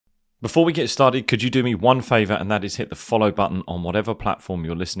Before we get started, could you do me one favor, and that is hit the follow button on whatever platform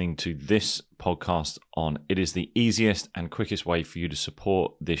you're listening to this podcast on. It is the easiest and quickest way for you to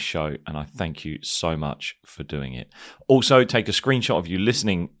support this show, and I thank you so much for doing it. Also, take a screenshot of you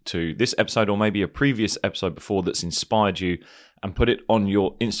listening to this episode or maybe a previous episode before that's inspired you and put it on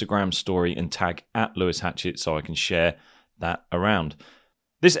your Instagram story and tag @LewisHatchett so I can share that around.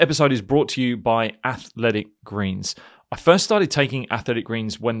 This episode is brought to you by Athletic Greens. I first started taking Athletic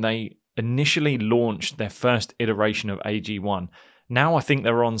Greens when they initially launched their first iteration of AG1. Now I think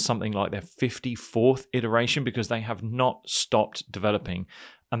they're on something like their 54th iteration because they have not stopped developing,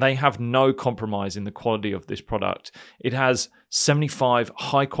 and they have no compromise in the quality of this product. It has 75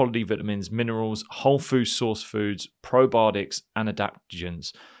 high quality vitamins, minerals, whole food source foods, probiotics and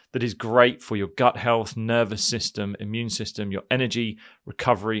adaptogens that is great for your gut health, nervous system, immune system, your energy,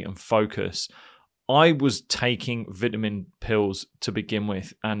 recovery and focus. I was taking vitamin pills to begin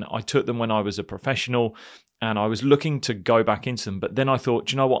with, and I took them when I was a professional, and I was looking to go back into them. But then I thought,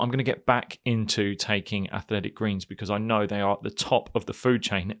 do you know what? I'm going to get back into taking Athletic Greens because I know they are at the top of the food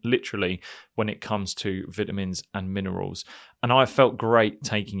chain, literally, when it comes to vitamins and minerals. And I felt great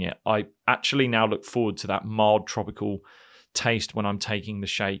taking it. I actually now look forward to that mild tropical taste when I'm taking the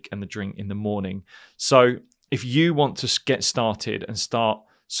shake and the drink in the morning. So if you want to get started and start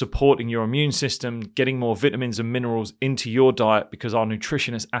supporting your immune system, getting more vitamins and minerals into your diet because our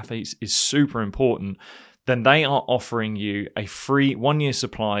nutrition as athletes is super important, then they are offering you a free 1-year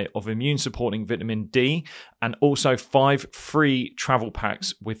supply of immune supporting vitamin D and also 5 free travel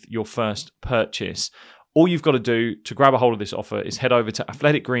packs with your first purchase. All you've got to do to grab a hold of this offer is head over to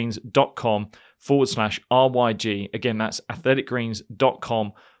athleticgreens.com/RYG. Again, that's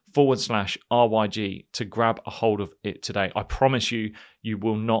athleticgreens.com/RYG to grab a hold of it today. I promise you, you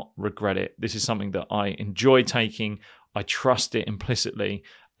will not regret it. This is something that I enjoy taking. I trust it implicitly,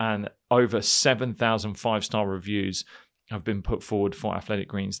 and over 7,000 5-star reviews have been put forward for Athletic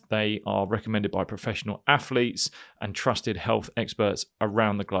Greens. They are recommended by professional athletes and trusted health experts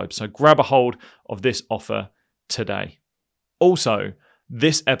around the globe. So grab a hold of this offer today. Also,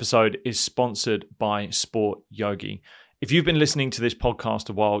 this episode is sponsored by Sport Yogi. If you've been listening to this podcast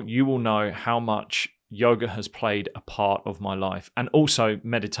a while, you will know how much yoga has played a part of my life, and also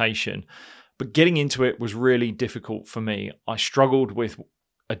meditation. But getting into it was really difficult for me. I struggled with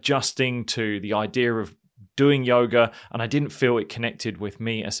adjusting to the idea of doing yoga, and I didn't feel it connected with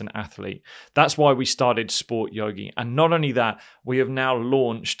me as an athlete. That's why we started Sport Yogi. And not only that, we have now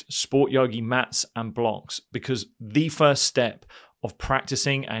launched Sport Yogi mats and blocks, because the first step of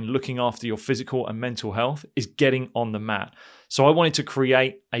practicing and looking after your physical and mental health is getting on the mat. So I wanted to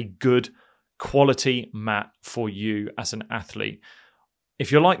create a good quality mat for you as an athlete.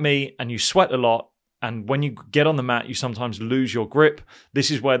 If you're like me and you sweat a lot, and when you get on the mat, you sometimes lose your grip,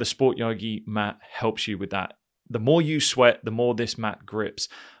 this is where the Sport Yogi mat helps you with that. The more you sweat, the more this mat grips.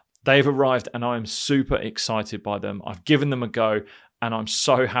 They've arrived and I am super excited by them. I've given them a go and I'm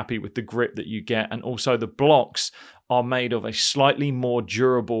so happy with the grip that you get. And also the blocks are made of a slightly more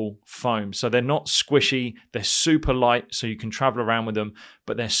durable foam. So they're not squishy, they're super light so you can travel around with them,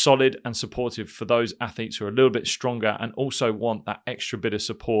 but they're solid and supportive for those athletes who are a little bit stronger and also want that extra bit of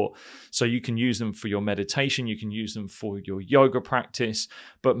support. So you can use them for your meditation, you can use them for your yoga practice,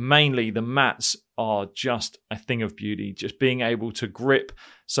 but mainly the mats are just a thing of beauty. Just being able to grip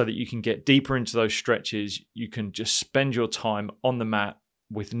so that you can get deeper into those stretches, you can just spend your time on the mat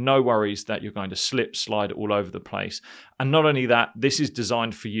with no worries that you're going to slip, slide all over the place. And not only that, this is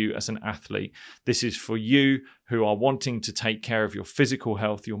designed for you as an athlete. This is for you who are wanting to take care of your physical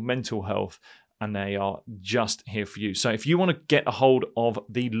health, your mental health, and they are just here for you. So if you want to get a hold of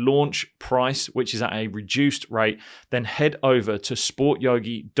the launch price, which is at a reduced rate, then head over to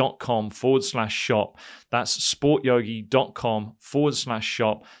sportyogi.com/shop. That's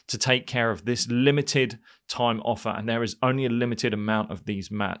sportyogi.com/shop to take care of this limited time offer. And there is only a limited amount of these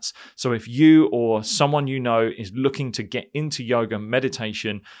mats. So if you or someone you know is looking to get into yoga,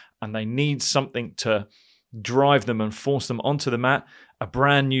 meditation, and they need something to drive them and force them onto the mat, a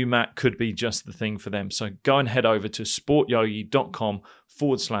brand new mat could be just the thing for them. So go and head over to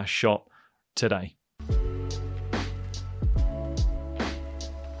sportyogi.com/shop today.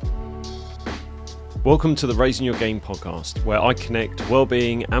 Welcome to the Raising Your Game podcast, where I connect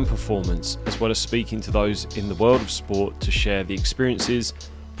well-being and performance, as well as speaking to those in the world of sport to share the experiences,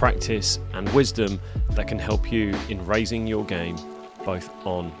 practice, and wisdom that can help you in raising your game, both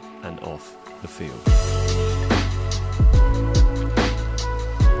on and off the field.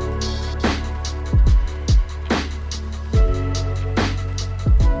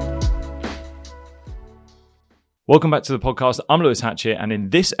 Welcome back to the podcast. I'm Lewis Hatchett, and in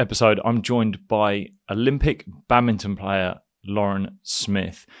this episode, I'm joined by Olympic badminton player Lauren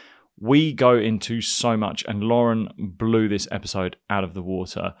Smith. We go into so much, and Lauren blew this episode out of the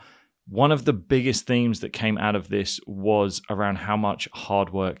water. One of the biggest themes that came out of this was around how much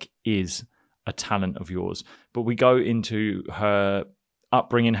hard work is a talent of yours. But we go into her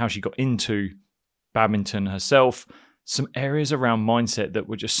upbringing, how she got into badminton herself, some areas around mindset that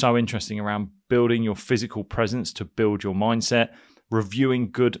were just so interesting around building your physical presence to build your mindset,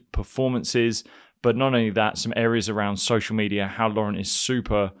 reviewing good performances, but not only that, some areas around social media, how Lauren is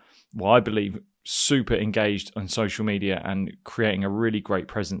super engaged on social media and creating a really great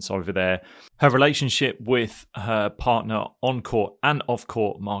presence over there. Her relationship with her partner on court and off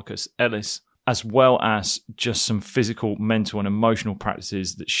court, Marcus Ellis, as well as just some physical, mental and emotional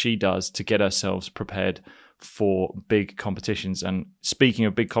practices that she does to get herself prepared for big competitions. And speaking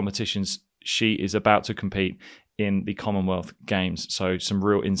of big competitions, she is about to compete in the Commonwealth Games. So some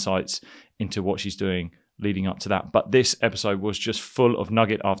real insights into what she's doing leading up to that. But this episode was just full of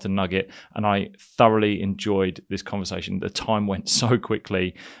nugget after nugget, and I thoroughly enjoyed this conversation. The time went so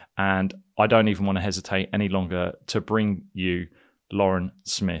quickly, and I don't even want to hesitate any longer to bring you Lauren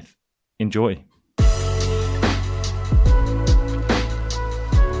Smith. Enjoy.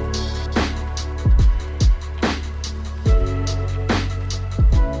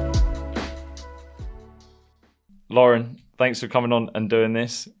 Lauren, thanks for coming on and doing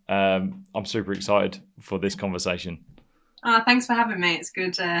this. I'm super excited for this conversation. Thanks for having me. It's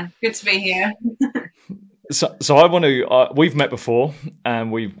good to be here. So I want to. We've met before,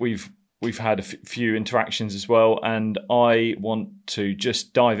 and we've had a few interactions as well. And I want to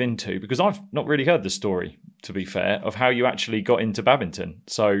just dive into, because I've not really heard the story, to be fair, of how you actually got into badminton.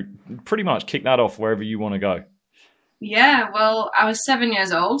 So pretty much kick that off wherever you want to go. Yeah, well, I was 7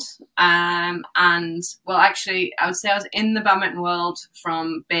 years old, and actually, I would say I was in the badminton world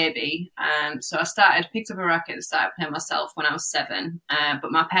from baby. So I picked up a racket and started playing myself when I was 7.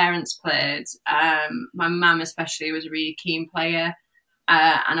 But my parents played. My mum especially was a really keen player,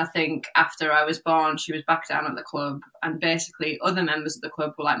 and I think after I was born, she was back down at the club, and basically other members of the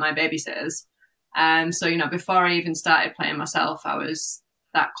club were like my babysitters. So before I even started playing myself,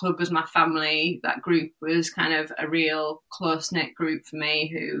 that club was my family. That group was kind of a real close-knit group for me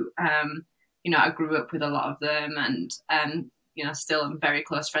who, I grew up with a lot of them, and still am very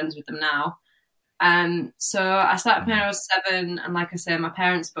close friends with them now. So I started playing when I was 7, and like I say, my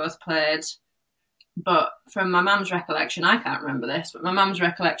parents both played. But from my mum's recollection, I can't remember this, but my mum's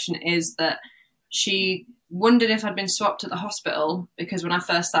recollection is that she wondered if I'd been swapped at the hospital, because when I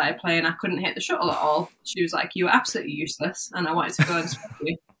first started playing, I couldn't hit the shuttle at all. She was like, "You were absolutely useless," and I wanted to go and swap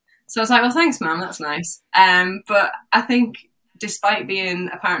you. So I was like, "Well, thanks, Mum, that's nice." But I think despite being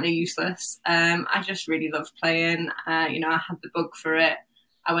apparently useless, I just really loved playing. I had the bug for it.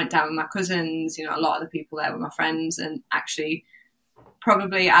 I went down with my cousins, a lot of the people there were my friends, and actually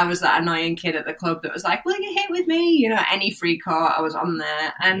probably I was that annoying kid at the club that was like, "Will you hit with me?" Any free court, I was on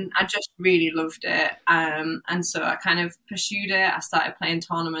there, and I just really loved it. And so I kind of pursued it. I started playing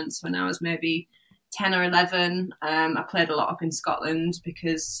tournaments when I was maybe 10 or 11. I played a lot up in Scotland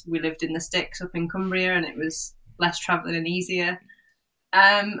because we lived in the sticks up in Cumbria, and it was less travelling and easier.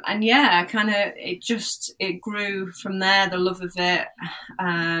 It grew from there, the love of it,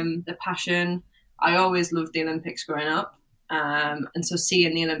 the passion. I always loved the Olympics growing up. And so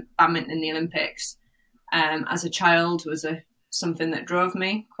seeing the badminton in the Olympics as a child was something that drove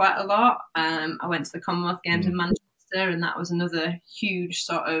me quite a lot. I went to the Commonwealth Games in Manchester, and that was another huge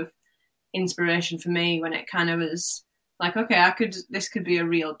sort of inspiration for me, when it kind of was like, okay, this could be a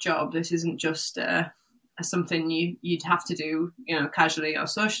real job. This isn't just something you'd have to do, casually or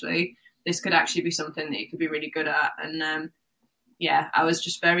socially. This could actually be something that you could be really good at. And I was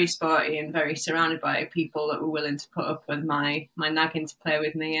just very sporty and very surrounded by people that were willing to put up with my nagging to play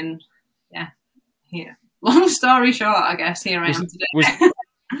with me. And long story short, I guess here I am today.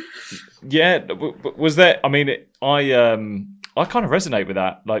 Was there? I mean, I kind of resonate with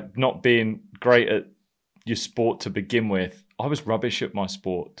that. Like, not being great at your sport to begin with. I was rubbish at my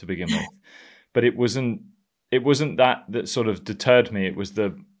sport to begin with, but it wasn't that sort of deterred me. It was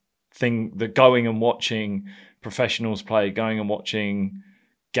the going and watching professionals play, going and watching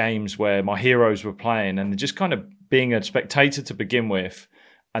games where my heroes were playing, and just kind of being a spectator to begin with,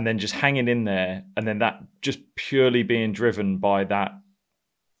 and then just hanging in there, and then that just purely being driven by that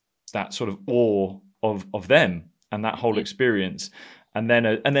sort of awe of them and that whole experience. And then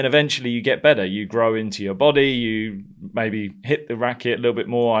eventually you get better. You grow into your body. You maybe hit the racket a little bit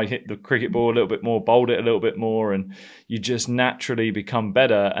more. I hit the cricket ball a little bit more, bowled it a little bit more, and you just naturally become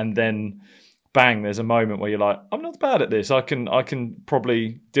better. And then bang, there's a moment where you're like, I'm not bad at this. I can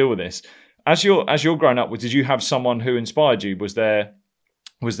probably deal with this. As you're growing up, did you have someone who inspired you? Was there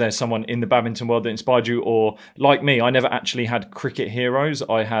someone in the badminton world that inspired you? Or like me, I never actually had cricket heroes.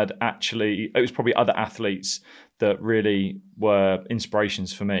 It was probably other athletes that really were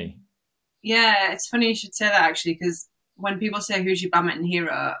inspirations for me. Yeah, it's funny you should say that actually, because when people say who's your badminton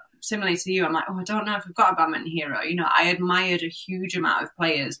hero, similarly to you, I'm like, oh, I don't know if I've got a badminton hero. You know, I admired a huge amount of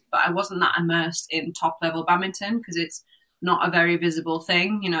players, but I wasn't that immersed in top level badminton because it's not a very visible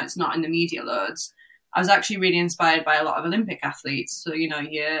thing. You know, it's not in the media loads. I was actually really inspired by a lot of Olympic athletes. So, you know,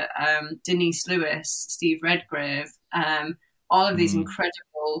 your Denise Lewis, Steve Redgrave, all of these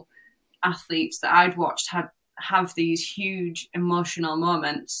incredible athletes that I'd watched have these huge emotional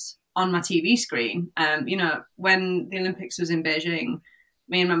moments on my TV screen. You know, when the Olympics was in Beijing,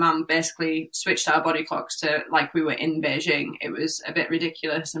 me and my mum basically switched our body clocks to like we were in Beijing. It was a bit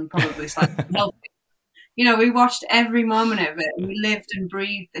ridiculous and probably slightly unhealthy. You know, we watched every moment of it. And we lived and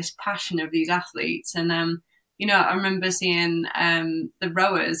breathed this passion of these athletes. And, you know, I remember seeing the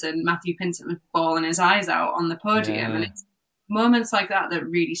rowers and Matthew Pinsent was bawling his eyes out on the podium. Yeah. And it's moments like that that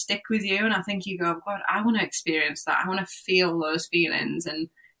really stick with you. And I think you go, God, I want to experience that. I want to feel those feelings and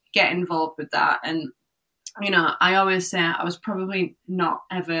get involved with that. And, you know, I always say I was probably not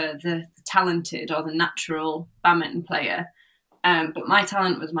ever the talented or the natural badminton player. But my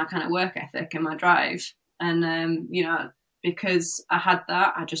talent was my kind of work ethic and my drive. And, you know, because I had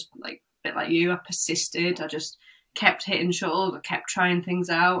that, I just, like, a bit like you, I persisted. I just kept hitting shuttles. I kept trying things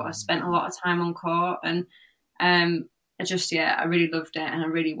out. I spent a lot of time on court. And I really loved it. And I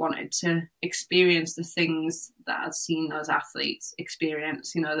really wanted to experience the things that I'd seen those athletes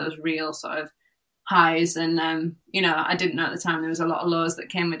experience, you know, those real sort of highs. And, you know, I didn't know at the time there was a lot of lows that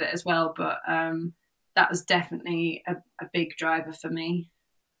came with it as well. But that was definitely a big driver for me.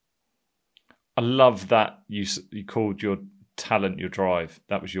 I love that you called your talent your drive.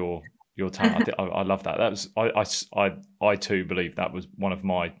 That was your talent. I love that. That was I too believe that was one of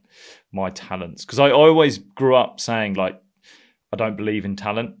my talents, because I always grew up saying, like, I don't believe in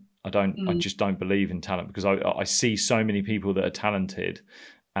talent. I just don't believe in talent, because I see so many people that are talented,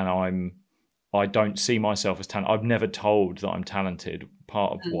 and I don't see myself as talented. I've never told that I'm talented.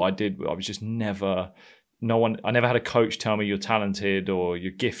 Part of what I did, I was just never. I never had a coach tell me you're talented or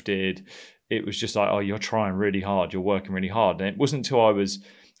you're gifted. It was just like, oh, you're trying really hard, you're working really hard. And it wasn't until I was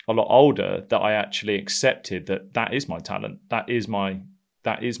a lot older that I actually accepted that is my talent. That is my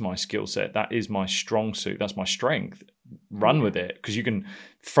skill set. That is my strong suit. That's my strength. Run with it, because you can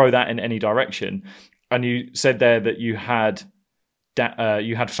throw that in any direction. And you said there that you had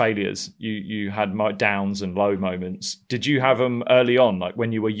failures, you had downs and low moments. Did you have them early on, like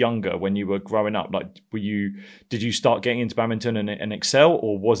when you were younger, when you were growing up? Like, did you start getting into badminton and excel,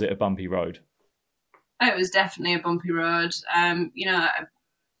 or was it a bumpy road? It was definitely a bumpy road. You know,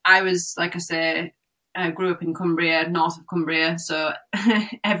 I was, like I say, I grew up in Cumbria, north of Cumbria, so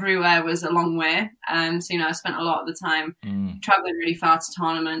everywhere was a long way. So, you know, I spent a lot of the time traveling really far to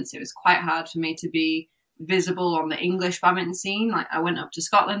tournaments. It was quite hard for me to be visible on the English badminton scene. Like, I went up to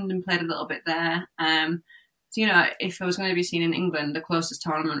Scotland and played a little bit there. So, you know, if I was going to be seen in England, the closest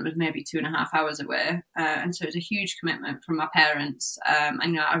tournament was maybe 2.5 hours away. And so it was a huge commitment from my parents. And,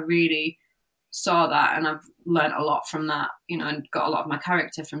 you know, I really saw that, and I've learned a lot from that, you know, and got a lot of my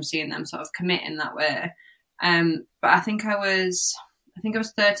character from seeing them sort of commit in that way. But I think I was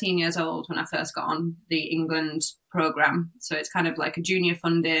 13 years old when I first got on the England program. So it's kind of like a junior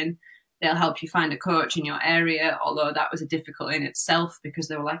funding. They'll help you find a coach in your area, although that was a difficult in itself, because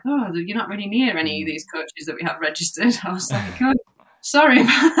they were like, oh, you're not really near any of these coaches that we have registered. I was like, oh, sorry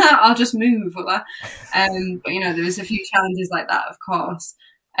about that, I'll just move. But, you know, there was a few challenges like that, of course.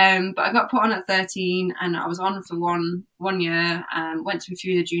 But I got put on at 13, and I was on for one year, went to a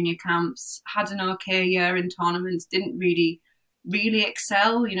few of the junior camps, had an okay year in tournaments, didn't really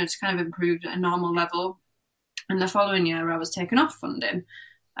excel, you know, just kind of improved at a normal level. And the following year I was taken off funding.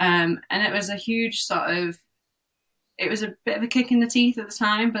 And it was a huge it was a bit of a kick in the teeth at the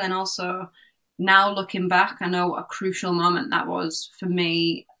time, but then also now looking back, I know what a crucial moment that was for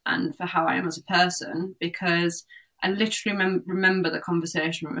me and for how I am as a person, because I literally remember the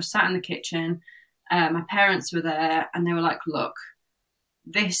conversation when we were sat in the kitchen. My parents were there, and they were like, look,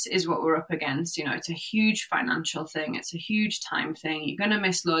 this is what we're up against. You know, it's a huge financial thing. It's a huge time thing. You're going to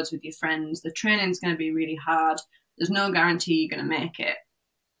miss loads with your friends. The training's going to be really hard. There's no guarantee you're going to make it.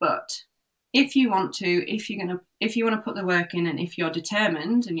 But if you want to, if you want to put the work in, and if you're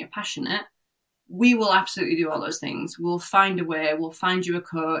determined and you're passionate, we will absolutely do all those things. We'll find a way. We'll find you a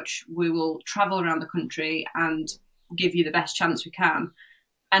coach. We will travel around the country and give you the best chance we can.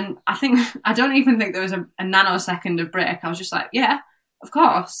 And I don't even think there was a nanosecond of break. I was just like, yeah, of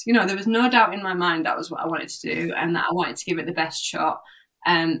course. There was no doubt in my mind that was what I wanted to do and that I wanted to give it the best shot.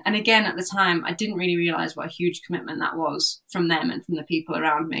 And again, at the time, I didn't really realize what a huge commitment that was from them and from the people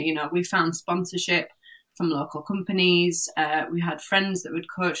around me. We found sponsorship from local companies. We had friends that would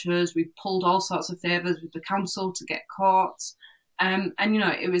coach us. We pulled all sorts of favours with the council to get courts. And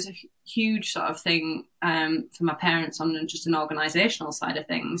it was a huge sort of thing for my parents on just an organisational side of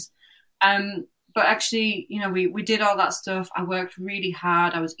things. But actually, we did all that stuff. I worked really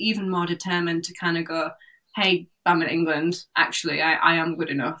hard. I was even more determined to kind of go, hey, I'm in England. Actually, I am good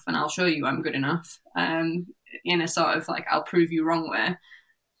enough, and I'll show you I'm good enough. In a sort of like, I'll prove you wrong way.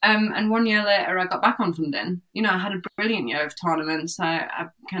 And 1 year later, I got back on funding. I had a brilliant year of tournaments. I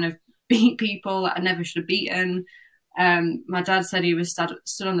kind of beat people that I never should have beaten. My dad said he was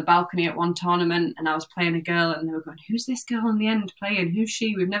stood on the balcony at one tournament, and I was playing a girl, and they were going, "Who's this girl on the end playing? Who's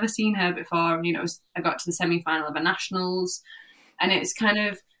she? We've never seen her before." And I got to the semi-final of a nationals, and it's kind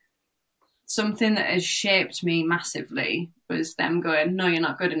of something that has shaped me massively. Was them going, "No, you're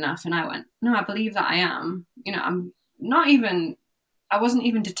not good enough," and I went, "No, I believe that I am." I wasn't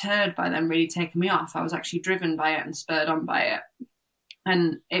even deterred by them really taking me off. I was actually driven by it and spurred on by it,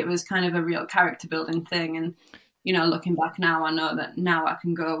 and it was kind of a real character building thing. And looking back now, I know that now I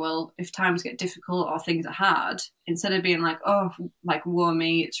can go, well, if times get difficult or things are hard, instead of being like, oh, like, woe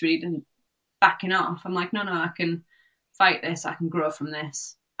me, it's really backing off, I'm like, no, I can fight this. I can grow from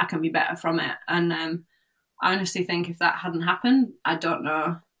this. I can be better from it. And I honestly think if that hadn't happened, I don't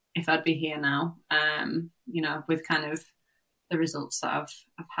know if I'd be here now, with kind of the results that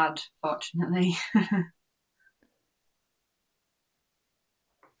I've had, fortunately.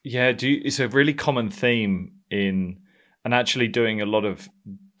 Yeah, it's a really common theme and actually doing a lot of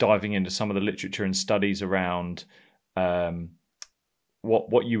diving into some of the literature and studies around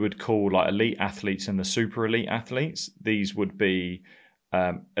what you would call like elite athletes and the super elite athletes. These would be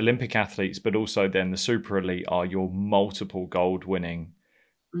Olympic athletes, but also then the super elite are your multiple gold winning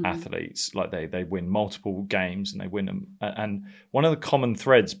athletes. Like they win multiple games and they win them. And one of the common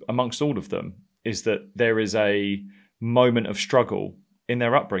threads amongst all of them is that there is a moment of struggle in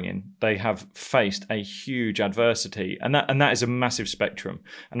their upbringing. They have faced a huge adversity, and that is a massive spectrum.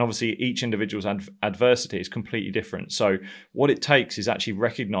 And obviously, each individual's adversity is completely different. So, what it takes is actually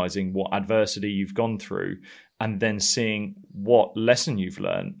recognizing what adversity you've gone through, and then seeing what lesson you've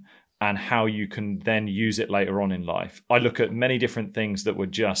learned and how you can then use it later on in life. I look at many different things that were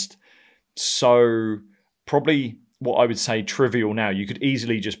just so probably what I would say trivial now. You could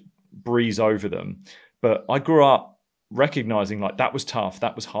easily just breeze over them, but I grew up recognizing like that was tough,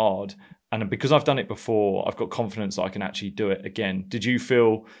 that was hard, and because I've done it before, I've got confidence that I can actually do it again. Did you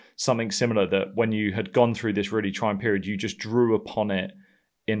feel something similar, that when you had gone through this really trying period, you just drew upon it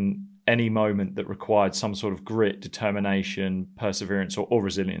in any moment that required some sort of grit, determination, perseverance, or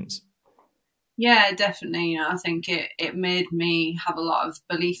resilience? Yeah, definitely. I think it made me have a lot of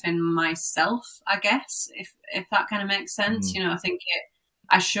belief in myself, I guess, if that kind of makes sense. I think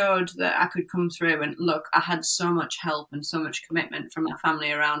I showed that I could come through, and look, I had so much help and so much commitment from my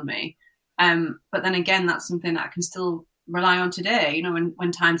family around me. But then again, that's something that I can still rely on today.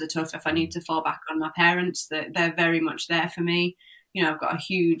 When times are tough, if I need to fall back on my parents, they're very much there for me. I've got a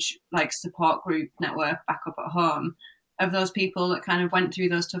huge support group network back up at home of those people that kind of went through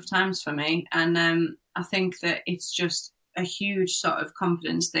those tough times for me. And I think that it's just a huge sort of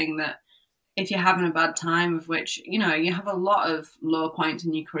confidence thing that if you're having a bad time, of which, you have a lot of low points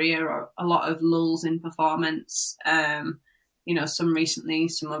in your career or a lot of lulls in performance, some recently,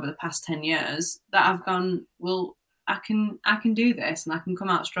 some over the past 10 years, that I've gone, well, I can do this and I can come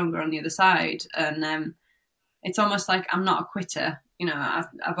out stronger on the other side. And it's almost like I'm not a quitter.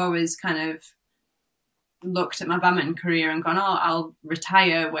 I've always kind of looked at my badminton career and gone, oh, I'll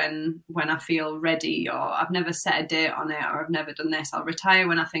retire when I feel ready, or I've never set a date on it, or I've never done this. I'll retire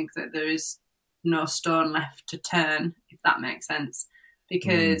when I think that there is no stone left to turn, if that makes sense.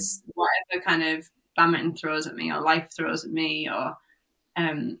 Because whatever kind of badminton throws at me, or life throws at me, or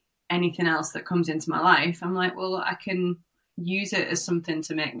anything else that comes into my life, I'm like, well, I can use it as something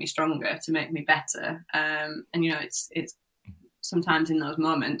to make me stronger, to make me better. And it's sometimes in those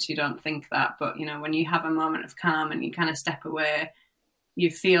moments you don't think that, but when you have a moment of calm and you kind of step away,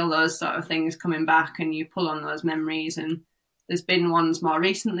 you feel those sort of things coming back and you pull on those memories. And there's been ones more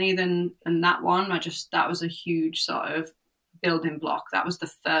recently than that one. That was a huge sort of building block. That was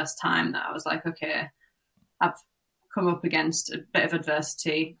the first time that I was like, okay, I've come up against a bit of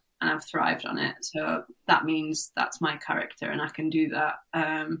adversity and I've thrived on it. So that means that's my character and I can do that.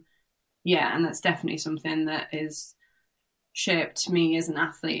 And that's definitely something that is shaped me as an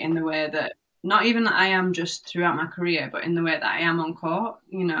athlete in the way that, not even that I am just throughout my career, but in the way that I am on court.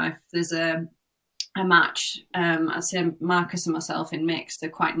 You know, if there's a match, I'd say Marcus and myself in mixed are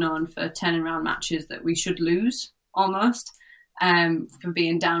quite known for turning around matches that we should lose almost, for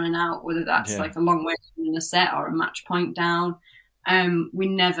being down and out, whether that's like a long way in a set or a match point down. We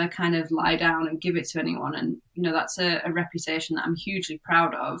never kind of lie down and give it to anyone. And, you know, that's a reputation that I'm hugely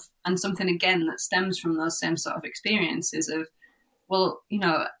proud of, and something, again, that stems from those same sort of experiences of, well, you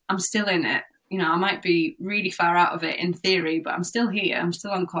know, I'm still in it. You know, I might be really far out of it in theory, but I'm still here. I'm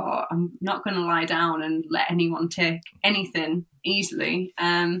still on court. I'm not going to lie down and let anyone take anything easily.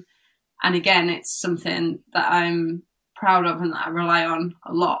 And again, it's something that I'm proud of and that I rely on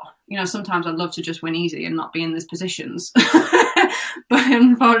a lot. You know, sometimes I'd love to just win easy and not be in these positions, but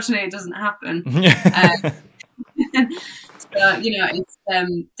unfortunately it doesn't happen. So, you know, it's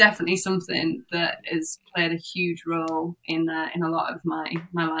definitely something that has played a huge role in a lot of my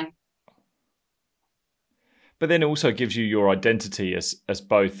life. But then it also gives you your identity as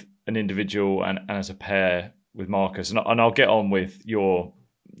both an individual and as a pair with Marcus. And I'll get on with your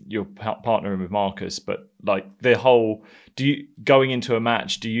partnering with Marcus, but like the whole, going into a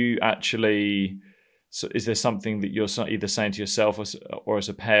match, do you actually, so is there something that you're either saying to yourself or as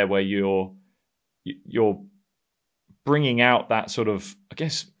a pair where you're bringing out that sort of, I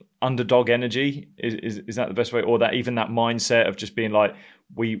guess, underdog energy? Is that the best way? Or that even that mindset of just being like,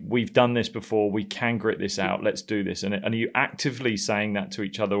 we've done this before, we can grit this out, let's do this. And are you actively saying that to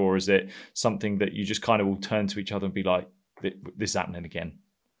each other, or is it something that you just kind of will turn to each other and be like, this is happening again?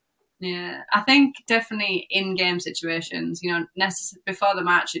 Yeah, I think definitely in game situations, you know, before the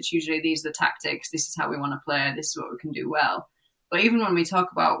match, it's usually these are the tactics, this is how we want to play, this is what we can do well. But even when we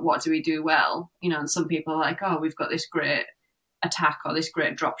talk about what do we do well, you know, and some people are like, oh, we've got this great attack or this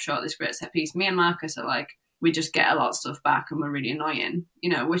great drop shot, this great set piece. Me and Marcus are like, we just get a lot of stuff back and we're really annoying, you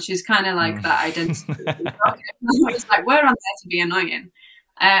know, which is kind of like that identity. It's like, we're on there to be annoying.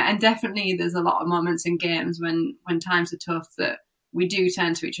 And definitely there's a lot of moments in games when times are tough that we do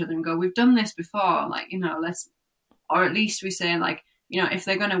turn to each other and go, we've done this before, like, you know, or at least we say, like, you know, if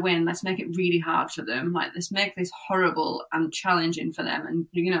they're going to win, let's make it really hard for them. Like, let's make this horrible and challenging for them, and,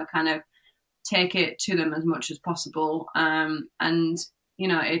 you know, kind of take it to them as much as possible. And, you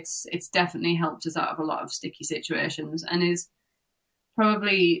know, it's definitely helped us out of a lot of sticky situations, and is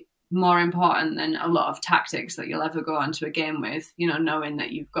probably more important than a lot of tactics that you'll ever go into a game with, you know, knowing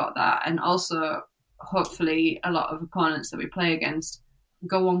that you've got that. And also, hopefully, a lot of opponents that we play against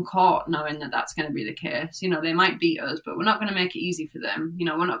go on court knowing that that's going to be the case. You know, they might beat us, but we're not going to make it easy for them. You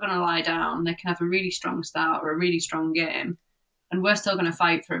know, we're not going to lie down. They can have a really strong start or a really strong game, and we're still going to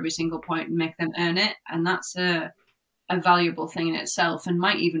fight for every single point and make them earn it. And that's a valuable thing in itself, and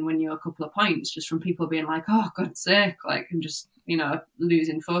might even win you a couple of points just from people being like, oh, God's sake, like, and just, you know,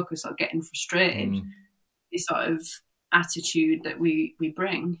 losing focus or getting frustrated. The sort of attitude that we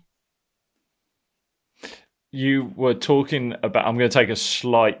bring. You were talking about, I'm going to take a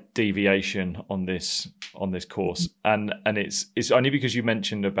slight deviation on this course, and it's only because you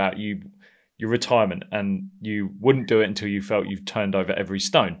mentioned about your retirement, and you wouldn't do it until you felt you've turned over every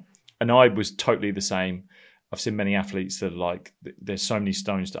stone. And I was totally the same. I've seen many athletes that are like, there's so many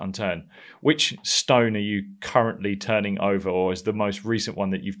stones to unturn. Which stone are you currently turning over, or is the most recent one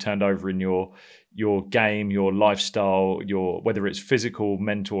that you've turned over in your game, your lifestyle, whether it's physical,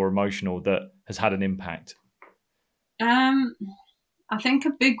 mental, or emotional, that has had an impact? I think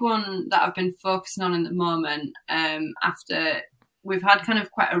a big one that I've been focusing on at the moment, after we've had kind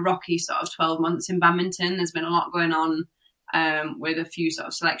of quite a rocky sort of 12 months in badminton, there's been a lot going on with a few sort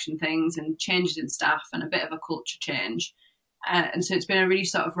of selection things and changes in staff and a bit of a culture change. And so it's been a really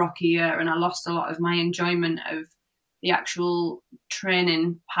sort of rocky year, and I lost a lot of my enjoyment of the actual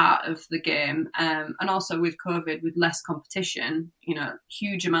training part of the game. And also with COVID, with less competition, you know,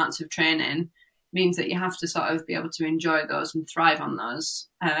 huge amounts of training means that you have to sort of be able to enjoy those and thrive on those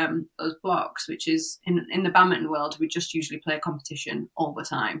blocks, which is in the badminton world, we just usually play competition all the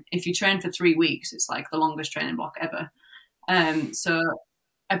time. If you train for 3 weeks, it's like the longest training block ever. So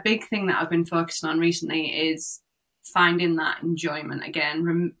a big thing that I've been focusing on recently is finding that enjoyment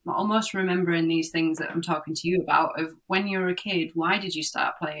again, almost remembering these things that I'm talking to you about, of when you were a kid, why did you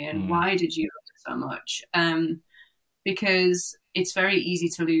start playing? Why did you love it so much? Because it's very easy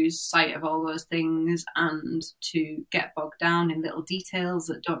to lose sight of all those things and to get bogged down in little details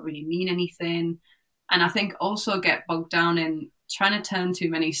that don't really mean anything. And I think also get bogged down in trying to turn too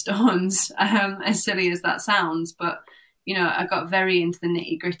many stones, as silly as that sounds. But, you know, I got very into the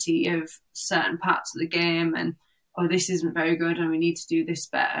nitty gritty of certain parts of the game, and, oh, this isn't very good and we need to do this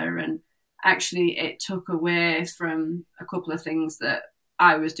better. And actually it took away from a couple of things that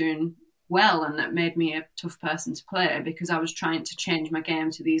I was doing well and that made me a tough person to play, because I was trying to change my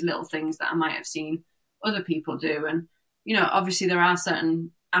game to these little things that I might have seen other people do. And, obviously there are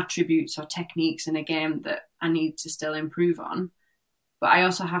certain attributes or techniques in a game that I need to still improve on, but I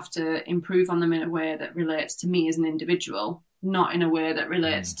also have to improve on them in a way that relates to me as an individual, not in a way that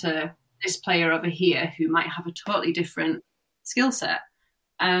relates to this player over here who might have a totally different skill set.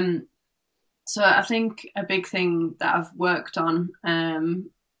 So I think a big thing that I've worked on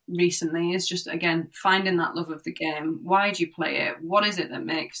recently is just, again, finding that love of the game. Why do you play it? What is it that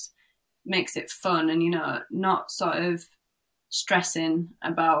makes it fun? And, not sort of stressing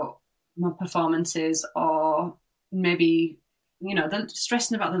about my performances, or maybe,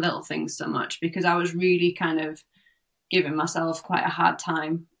 stressing about the little things so much, because I was really kind of giving myself quite a hard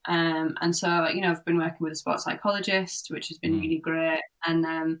time. And so, I've been working with a sports psychologist, which has been really great.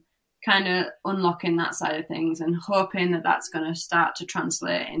 And kind of unlocking that side of things and hoping that that's going to start to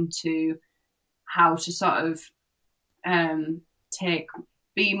translate into how to sort of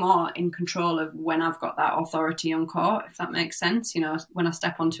be more in control of when I've got that authority on court, if that makes sense. When I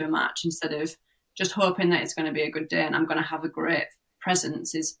step onto a match, instead of just hoping that it's going to be a good day and I'm going to have a great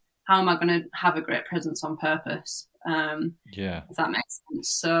presence, is how am I going to have a great presence on purpose? If that makes sense.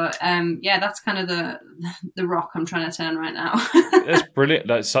 So that's kind of the rock I'm trying to turn right now. That's brilliant.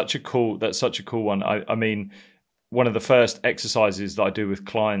 That's such a cool one. I mean, one of the first exercises that I do with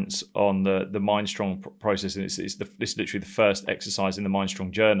clients on the Mind Strong process, and it's literally the first exercise in the Mind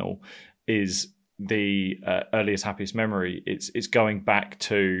Strong journal, is the earliest happiest memory. It's going back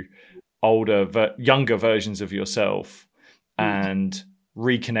to younger versions of yourself and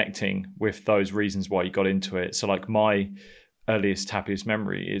reconnecting with those reasons why you got into it. So like my earliest happiest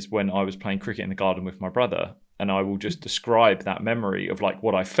memory is when I was playing cricket in the garden with my brother, and I will just describe that memory of like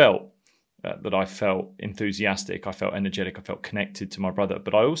what I felt, that I felt enthusiastic, I felt energetic, I felt connected to my brother,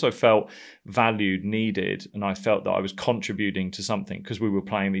 but I also felt valued, needed, and I felt that I was contributing to something because we were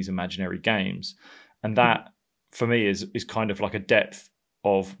playing these imaginary games. And that for me is kind of like a depth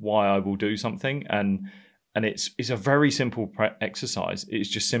of why I will do something. And it's a very simple exercise. It's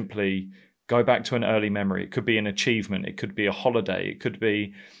just simply go back to an early memory. It could be an achievement. It could be a holiday. It could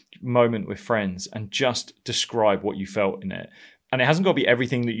be a moment with friends, and just describe what you felt in it. And it hasn't got to be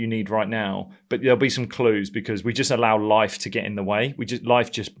everything that you need right now, but there'll be some clues, because we just allow life to get in the way.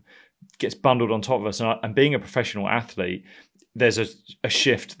 Life just gets bundled on top of us. And being a professional athlete, there's a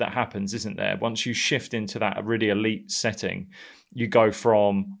shift that happens, isn't there? Once you shift into that really elite setting, you go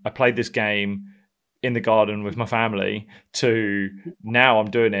from, I played this game in the garden with my family, to now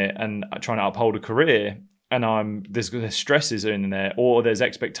I'm doing it and trying to uphold a career, and there's stresses in there, or there's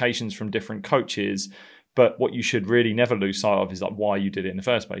expectations from different coaches. But what you should really never lose sight of is like why you did it in the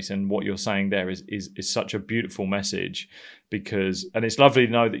first place. And what you're saying there is such a beautiful message, and it's lovely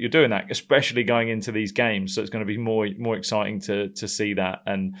to know that you're doing that, especially going into these games. So it's going to be more exciting to see that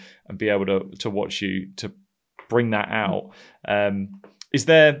and be able to watch you to bring that out. Is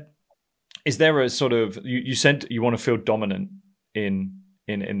there a sort of, you said you want to feel dominant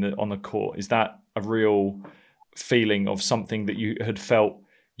on the court. Is that a real feeling of something that you had felt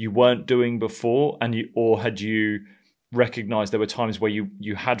you weren't doing before, or had you recognized there were times where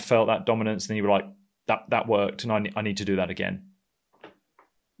you had felt that dominance and you were like, that worked and I need to do that again?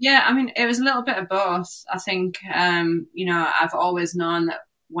 Yeah, I mean, it was a little bit of both. I think, I've always known that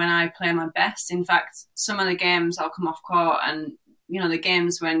when I play my best, in fact, some of the games I'll come off court and, the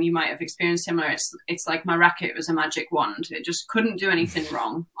games when you might have experienced similar, it's like my racket was a magic wand. It just couldn't do anything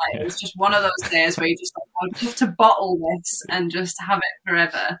wrong. Like, It was just one of those days where you just like, I'd have to bottle this and just have it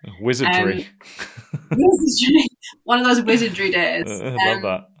forever. Wizardry. One of those wizardry days. I love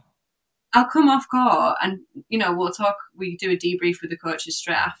that. I'll come off court and, we do a debrief with the coaches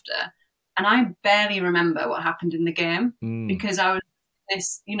straight after. And I barely remember what happened in the game because I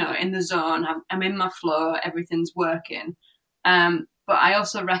was in the zone. I'm in my flow. Everything's working. But I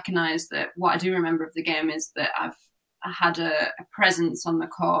also recognise that what I do remember of the game is that I had a presence on the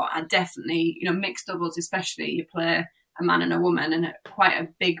court. I definitely, mixed doubles especially, you play a man and a woman, and quite a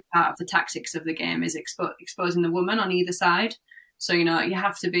big part of the tactics of the game is exposing the woman on either side. So, you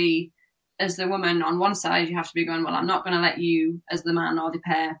have to be, as the woman on one side, you have to be going, well, I'm not going to let you as the man or the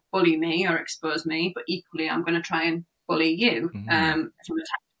pair bully me or expose me, but equally I'm going to try and bully you from a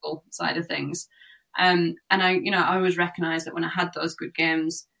tactical side of things. And I always recognized that when I had those good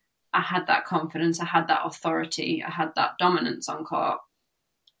games, I had that confidence, I had that authority, I had that dominance on court.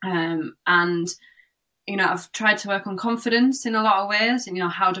 And, I've tried to work on confidence in a lot of ways, and,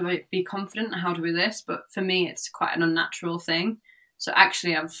 how do I be confident and how do I this? But for me, it's quite an unnatural thing. So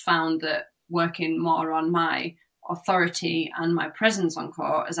actually, I've found that working more on my authority and my presence on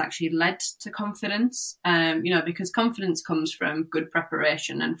court has actually led to confidence. Because confidence comes from good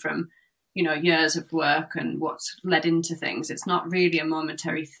preparation and from, years of work and what's led into things. It's not really a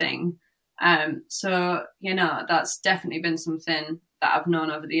momentary thing. So that's definitely been something that I've known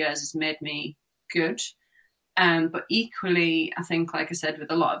over the years has made me good. But equally, I think, like I said,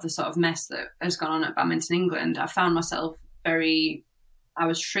 with a lot of the sort of mess that has gone on at Badminton England, I found myself I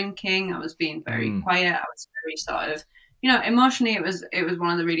was shrinking, I was being very quiet, I was very sort of, emotionally it was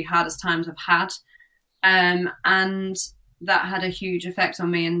one of the really hardest times I've had. And that had a huge effect on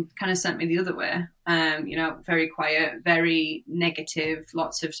me and kind of sent me the other way. Very quiet, very negative,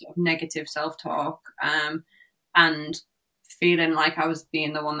 lots of sort of negative self-talk, and feeling like I was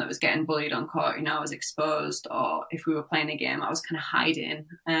being the one that was getting bullied on court. I was exposed, or if we were playing a game, I was kind of hiding.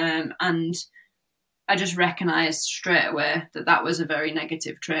 And I just recognised straight away that was a very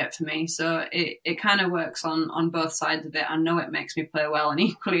negative trait for me. So it kind of works on both sides of it. I know it makes me play well, and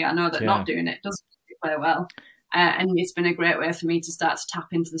equally I know that not doing it doesn't make me play well. And it's been a great way for me to start to tap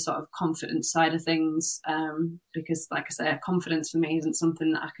into the sort of confidence side of things, because, like I say, confidence for me isn't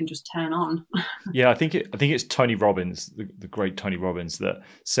something that I can just turn on. Yeah, I think it's Tony Robbins, the great Tony Robbins, that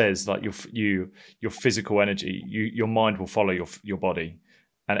says like your physical energy, your mind will follow your body,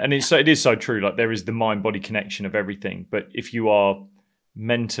 and it is so true. Like there is the mind body connection of everything, but if you are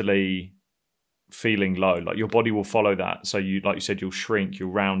mentally feeling low, like your body will follow that. So like you said, you'll shrink,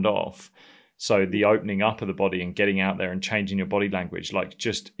 you'll round off. So the opening up of the body and getting out there and changing your body language, like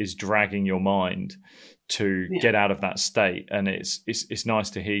just is dragging your mind to get out of that state. And it's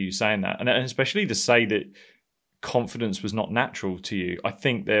nice to hear you saying that. And especially to say that confidence was not natural to you. I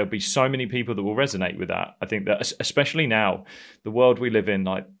think there'll be so many people that will resonate with that. I think that especially now, the world we live in,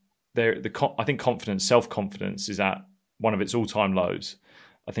 like I think self-confidence is at one of its all-time lows.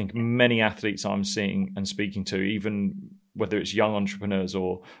 I think many athletes I'm seeing and speaking to, even whether it's young entrepreneurs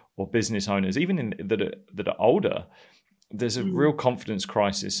or business owners, even that are older, there's a real confidence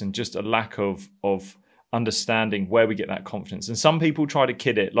crisis and just a lack of understanding where we get that confidence. And some people try to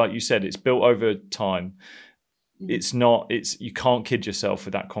kid it, like you said, it's built over time. You can't kid yourself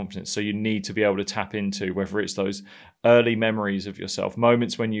with that confidence. So you need to be able to tap into, whether it's those early memories of yourself,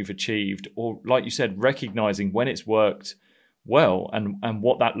 moments when you've achieved, or like you said, recognizing when it's worked well and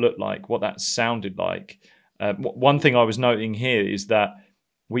what that looked like, what that sounded like. One thing I was noting here is that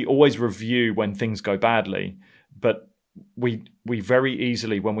we always review when things go badly, but we very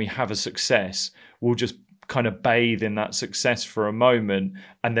easily, when we have a success, we'll just kind of bathe in that success for a moment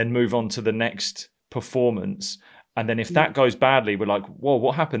and then move on to the next performance. And then if that goes badly, we're like, whoa,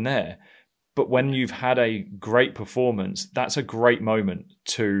 what happened there? But when you've had a great performance, that's a great moment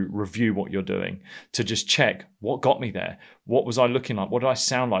to review what you're doing, to just check what got me there. What was I looking like? What did I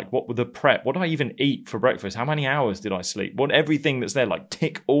sound like? What were the prep? What did I even eat for breakfast? How many hours did I sleep? Everything that's there, like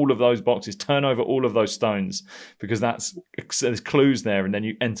tick all of those boxes, turn over all of those stones, because there's clues there, and then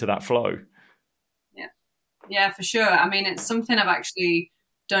you enter that flow. Yeah, for sure. I mean, it's something I've actually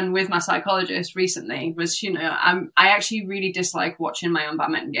done with my psychologist recently. I actually really dislike watching my own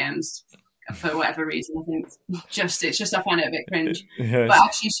badminton games. For whatever reason, I think it's just I find it a bit cringe. Yes. But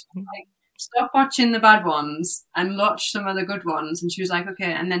actually, she was like, stop watching the bad ones and watch some of the good ones. And she was like,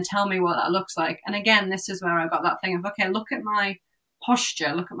 okay, and then tell me what that looks like. And again, this is where I got that thing of, okay, look at my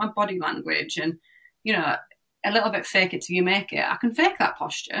posture, look at my body language, and a little bit fake it till you make it. I can fake that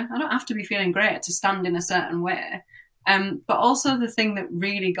posture. I don't have to be feeling great to stand in a certain way. But also the thing that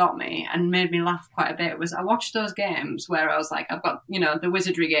really got me and made me laugh quite a bit was I watched those games where I was like, I've got, the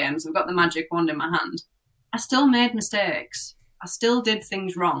wizardry games, I've got the magic wand in my hand. I still made mistakes. I still did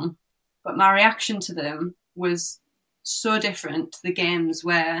things wrong, but my reaction to them was so different to the games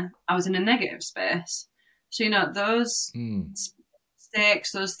where I was in a negative space. So, those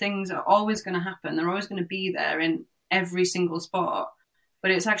mistakes, those things are always going to happen. They're always going to be there in every single sport,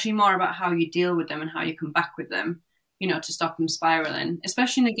 but it's actually more about how you deal with them and how you come back with them. To stop them spiraling,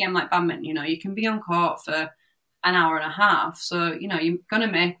 especially in a game like badminton. You can be on court for an hour and a half. So, you're going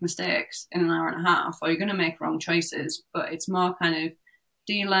to make mistakes in an hour and a half, or you're going to make wrong choices. But it's more kind of,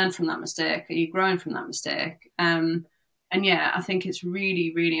 do you learn from that mistake? Are you growing from that mistake? And yeah, I think it's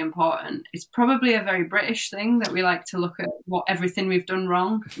really, really important. It's probably a very British thing that we like to look at everything we've done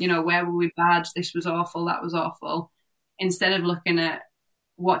wrong. Where were we bad? This was awful. That was awful. Instead of looking at,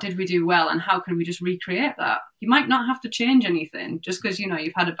 what did we do well and how can we just recreate that? You might not have to change anything just because,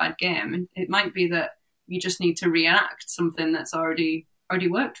 you've had a bad game. It might be that you just need to reenact something that's already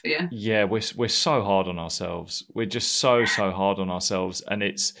worked for you. Yeah, we're so hard on ourselves. We're just so hard on ourselves. And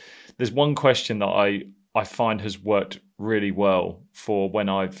there's one question that I find has worked really well for when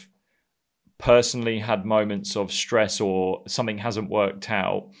I've personally had moments of stress or something hasn't worked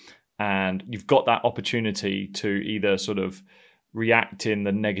out, and you've got that opportunity to either sort of react in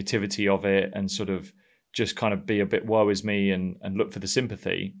the negativity of it and sort of just kind of be a bit woe is me and look for the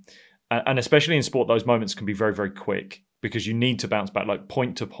sympathy. And especially in sport, those moments can be very, very quick because you need to bounce back, like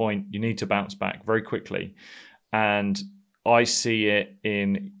point to point, you need to bounce back very quickly. And I see it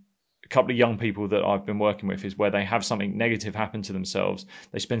in a couple of young people that I've been working with is where they have something negative happen to themselves.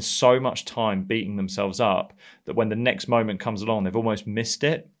 They spend so much time beating themselves up that when the next moment comes along, they've almost missed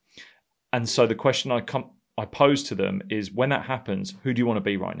it. And so the question I pose to them is, when that happens, who do you want to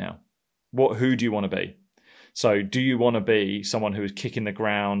be right now? Who do you want to be? So do you want to be someone who is kicking the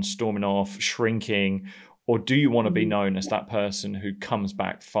ground, storming off, shrinking, or do you want to be known as that person who comes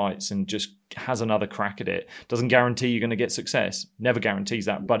back, fights, and just has another crack at it? Doesn't guarantee you're going to get success, never guarantees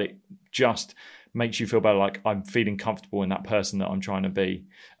that, but it just makes you feel better, like I'm feeling comfortable in that person that I'm trying to be.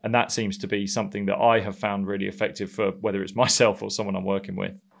 And that seems to be something that I have found really effective for whether it's myself or someone I'm working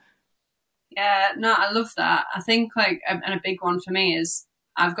with. Yeah, no, I love that. I think and a big one for me is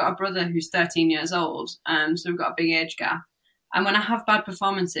I've got a brother who's 13 years old, so we've got a big age gap. And when I have bad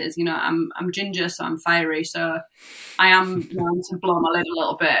performances, I'm ginger, so I'm fiery, so I am known to blow my lid a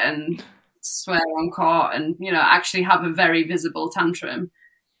little bit and swear on court and, actually have a very visible tantrum,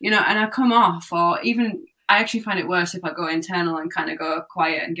 and I come off, or even I actually find it worse if I go internal and kind of go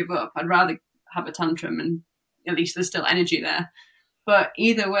quiet and give up. I'd rather have a tantrum and at least there's still energy there. But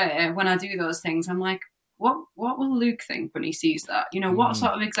either way, when I do those things, I'm like, what will Luke think when he sees that? What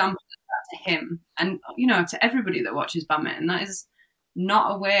sort of example is that to him? And, to everybody that watches badminton, that is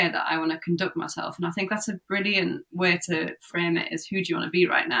not a way that I want to conduct myself. And I think that's a brilliant way to frame it, is who do you want to be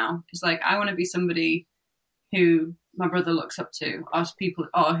right now? It's like, I want to be somebody who my brother looks up to, or people,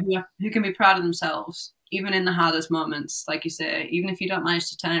 or who can be proud of themselves, even in the hardest moments, like you say. Even if you don't manage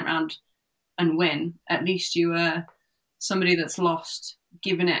to turn it around and win, at least you are somebody that's lost,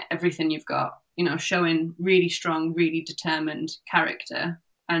 giving it everything you've got, showing really strong, really determined character.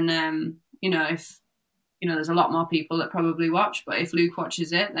 And, if, there's a lot more people that probably watch, but if Luke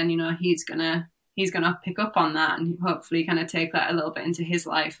watches it, then, he's going to pick up on that and hopefully kind of take that a little bit into his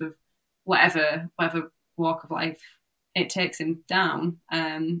life of whatever walk of life it takes him down.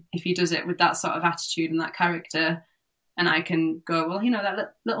 If he does it with that sort of attitude and that character, and I can go, well,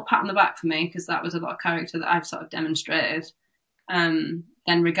 that little pat on the back for me, because that was a lot of character that I've sort of demonstrated.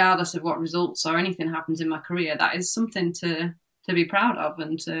 Then regardless of what results or anything happens in my career, that is something to be proud of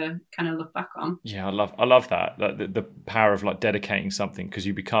and to kind of look back on. Yeah, I love that. Like the power of like dedicating something, because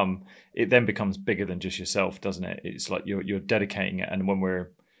it then becomes bigger than just yourself, doesn't it? It's like you're dedicating it, and when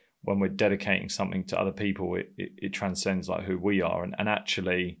we're dedicating something to other people, it transcends like who we are, and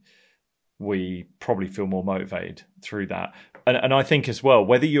actually we probably feel more motivated through that. And I think as well,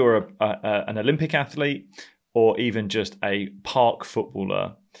 whether you're an Olympic athlete or even just a park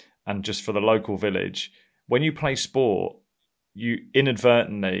footballer and just for the local village, when you play sport, you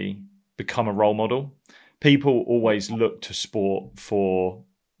inadvertently become a role model. People always look to sport for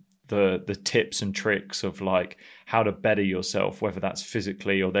the tips and tricks of like how to better yourself, whether that's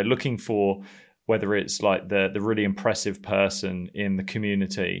physically, or they're looking for whether it's like the really impressive person in the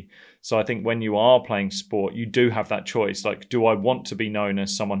community. So I think when you are playing sport, you do have that choice. Like, do I want to be known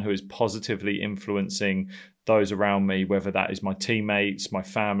as someone who is positively influencing those around me, whether that is my teammates, my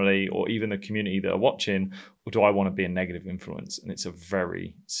family, or even the community that are watching, or do I want to be a negative influence? And it's a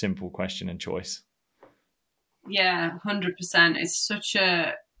very simple question and choice. Yeah, 100%. It's such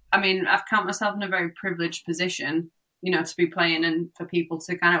I've count myself in a very privileged position, to be playing and for people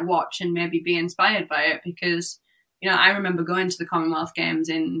to kind of watch and maybe be inspired by it, because, I remember going to the Commonwealth Games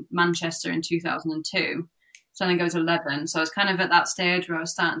in Manchester in 2002. So I think I was 11. So I was kind of at that stage where I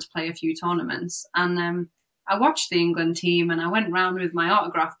was starting to play a few tournaments, and I watched the England team and I went round with my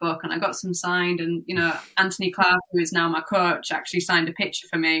autograph book and I got some signed, and, Anthony Clark, who is now my coach, actually signed a picture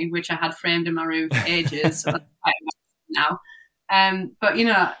for me, which I had framed in my room for ages. So that's quite now. But,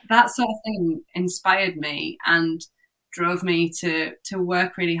 that sort of thing inspired me and drove me to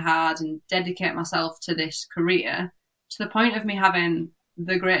work really hard and dedicate myself to this career, to the point of me having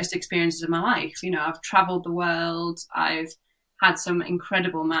the greatest experiences of my life. I've traveled the world. I've had some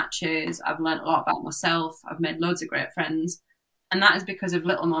incredible matches. I've learned a lot about myself. I've made loads of great friends. And that is because of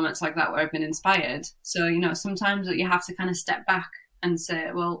little moments like that where I've been inspired. So, sometimes you have to kind of step back and say,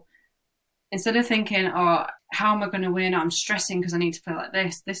 well, instead of thinking, oh, how am I going to win? I'm stressing because I need to play like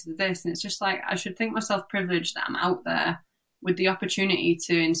this. And it's just like, I should think myself privileged that I'm out there with the opportunity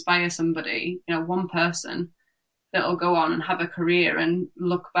to inspire somebody, one person that'll go on and have a career and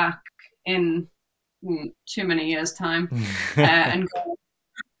look back in too many years' time, and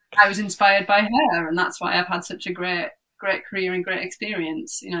I was inspired by her, and that's why I've had such a great career and great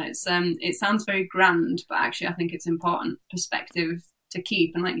experience. You know, it sounds very grand, but actually I think it's important perspective to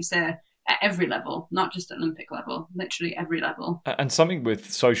keep. And like you say, at every level, not just at Olympic level, literally every level. And something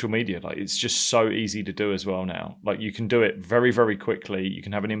with social media, like it's just so easy to do as well now. Like you can do it very, very quickly. You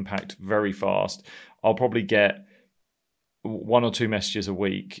can have an impact very fast. I'll probably get 1 or 2 messages a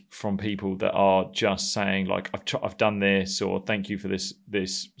week from people that are just saying like, I've done this, or thank you for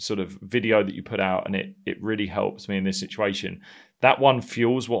this sort of video that you put out, and it really helps me in this situation. That one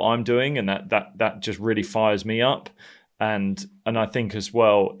fuels what I'm doing, and that just really fires me up. And I think as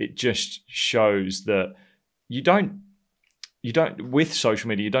well, it just shows that you don't with social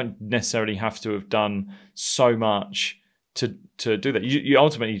media, you don't necessarily have to have done so much to do that. You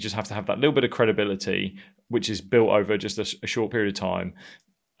ultimately just have to have that little bit of credibility, which is built over just a short period of time.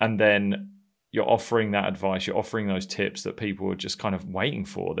 And then you're offering that advice, you're offering those tips that people are just kind of waiting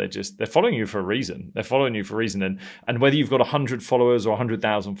for. They're following you for a reason. They're following you for a reason. And whether you've got 100 followers or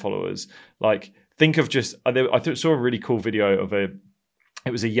 100,000 followers, like think of just, I saw a really cool video of it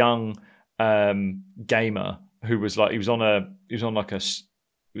was a young gamer who was like, it was a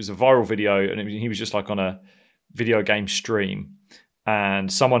viral video, and he was just like on a video game stream.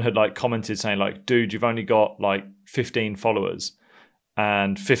 And someone had like commented saying like, dude, you've only got like 15 followers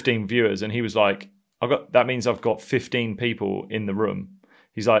and 15 viewers. And he was like, that means I've got 15 people in the room.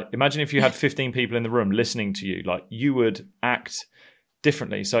 He's like, imagine if you had 15 people in the room listening to you, like you would act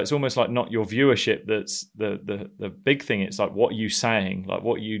differently. So it's almost like not your viewership that's the big thing. It's like, what are you saying? Like,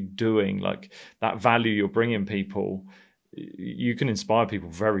 what are you doing? Like that value you're bringing people, you can inspire people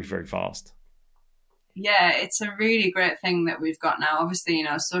very, very fast. Yeah, it's a really great thing that we've got now. Obviously, you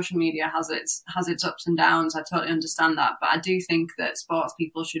know, social media has its ups and downs. I totally understand that, but I do think that sports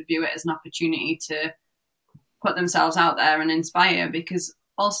people should view it as an opportunity to put themselves out there and inspire. Because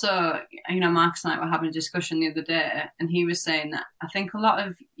also, you know, Marcus and I were having a discussion the other day, and he was saying that I think a lot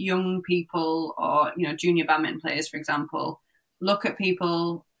of young people, or you know, junior badminton players, for example, look at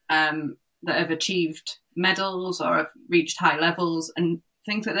people that have achieved medals or have reached high levels and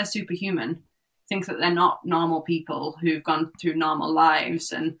think that they're superhuman. Think that they're not normal people who've gone through normal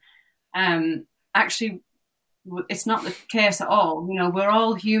lives, and actually it's not the case at all. You know, we're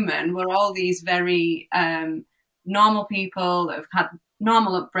all human. We're all these very normal people that have had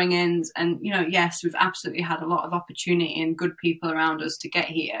normal upbringings, and you know, yes, we've absolutely had a lot of opportunity and good people around us to get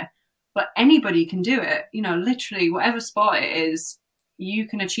here, but anybody can do it. You know, literally whatever sport it is, you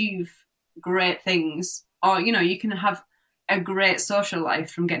can achieve great things, or you know, you can have a great social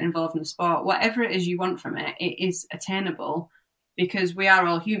life from getting involved in the sport. Whatever it is you want from it, it is attainable, because we are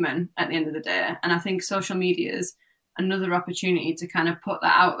all human at the end of the day. And I think social media is another opportunity to kind of put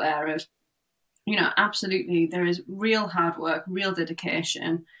that out there of, you know, absolutely there is real hard work, real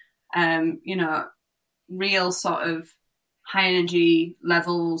dedication, you know, real sort of high energy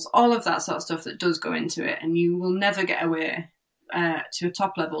levels, all of that sort of stuff that does go into it. And you will never get away to a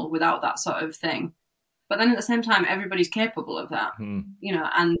top level without that sort of thing. But then at the same time, everybody's capable of that, you know,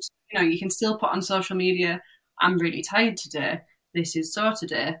 and, you know, you can still put on social media, I'm really tired today. This is so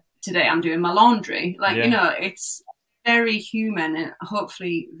today. Today I'm doing my laundry. Like, you know, it's very human and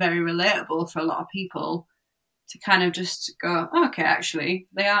hopefully very relatable for a lot of people to kind of just go, oh, okay, actually,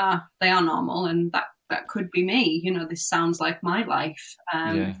 they are normal, and that could be me. You know, this sounds like my life,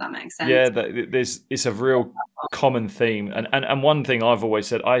 if that makes sense. Yeah, it's a real common theme. And one thing I've always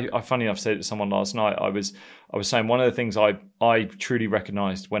said, I funny enough said it to someone last night, I was saying one of the things I truly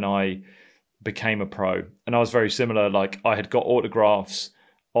recognized when I became a pro, and I was very similar, like I had got autographs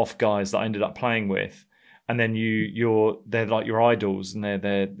off guys that I ended up playing with, and then they're like your idols, and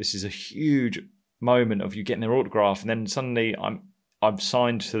this is a huge moment of you getting their autograph, and then suddenly I'm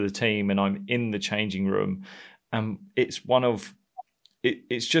signed to the team and I'm in the changing room, and it's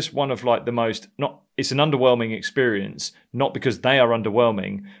just one of like the most, not, it's an underwhelming experience, not because they are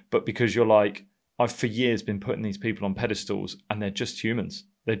underwhelming, but because you're like, I've for years been putting these people on pedestals, and they're just humans.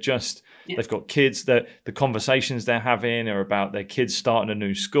 They're just, they've got kids, that the conversations they're having are about their kids starting a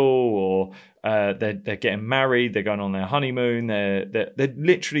new school, or they're getting married, they're going on their honeymoon, they're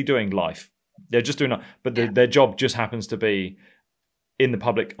literally doing life. They're just doing, but their job just happens to be in the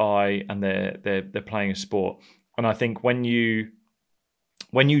public eye, and they're playing a sport. And I think when you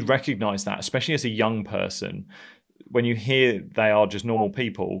recognize that, especially as a young person, when you hear they are just normal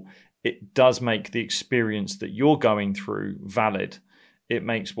people, it does make the experience that you're going through valid. it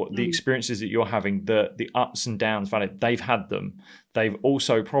makes what the experiences that you're having, the ups and downs valid. They've had them. They've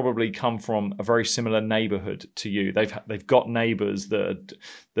also probably come from a very similar neighborhood to you. They've got neighbors that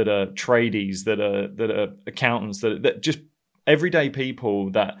are tradies, that are accountants, that just everyday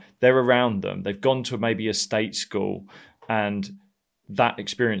people that they're around them. They've gone to maybe a state school, and that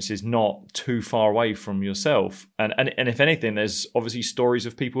experience is not too far away from yourself. And if anything, there's obviously stories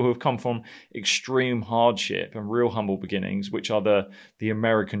of people who have come from extreme hardship and real humble beginnings, which are the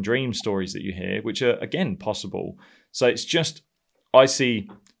American dream stories that you hear, which are, again, possible. So it's just, I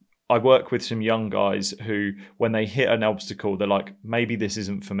work with some young guys who, when they hit an obstacle, they're like, maybe this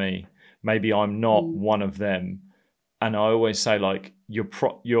isn't for me. Maybe I'm not one of them. And I always say, like,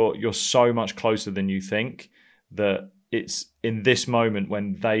 you're so much closer than you think, that it's in this moment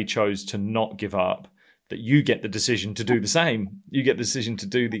when they chose to not give up that you get the decision to do the same. You get the decision to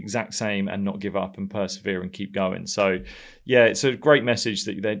do the exact same and not give up and persevere and keep going. So, yeah, it's a great message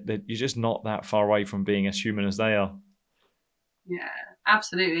that you're just not that far away from being as human as they are. Yeah,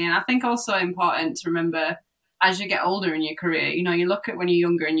 absolutely. And I think also important to remember, as you get older in your career, you look at when you're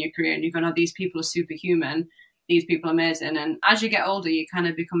younger in your career and you're going, oh, these people are superhuman. These people are amazing. And as you get older, you kind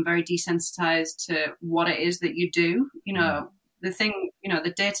of become very desensitized to what it is that you do.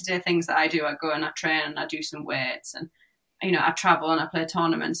 The day-to-day things that I do, I go and I train and I do some weights, and, I travel and I play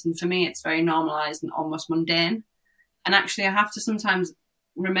tournaments. And for me, it's very normalized and almost mundane. And actually, I have to sometimes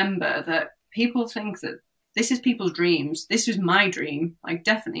remember that people think that this is people's dreams. This is my dream, like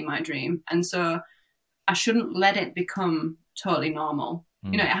definitely my dream. And so I shouldn't let it become totally normal.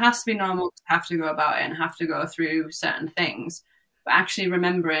 It has to be normal to have to go about it and have to go through certain things, but actually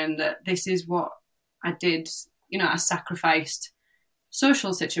remembering that this is what I did. I sacrificed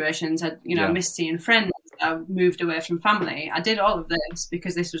social situations. I missed seeing friends. I moved away from family. I did all of this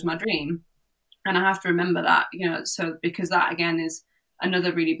because this was my dream. And I have to remember that, so because that, again, is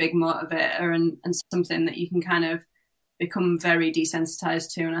another really big motivator and something that you can kind of become very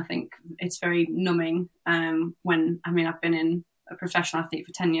desensitized to. And I think it's very numbing I've been in a professional athlete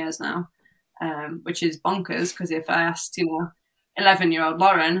for 10 years now, which is bonkers, because if I asked 11-year-old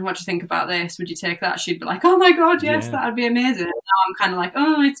Lauren, what do you think about this, would you take that, she'd be like, oh my god, yes, that'd be amazing. And now I'm kind of like,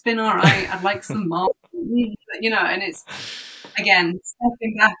 oh, it's been all right, I'd like some more. And it's, again,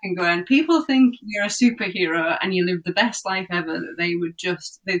 stepping back and going, people think you're a superhero and you live the best life ever that they would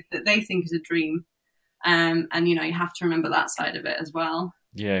that they think is a dream, and you have to remember that side of it as well.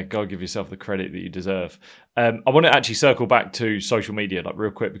 Yeah, go give yourself the credit that you deserve. I want to actually circle back to social media, like, real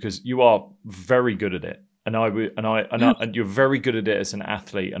quick, because you are very good at it, and you're very good at it as an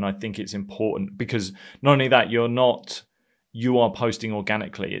athlete. And I think it's important because not only that, you are posting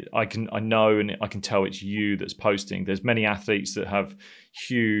organically. I know, and I can tell it's you that's posting. There's many athletes that have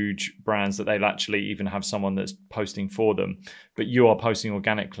huge brands that they'll actually even have someone that's posting for them, but you are posting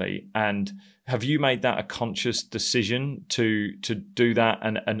organically. And have you made that a conscious decision to do that?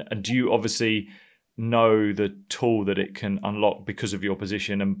 And do you obviously know the tool that it can unlock because of your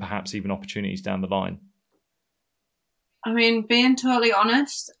position and perhaps even opportunities down the line? I mean, being totally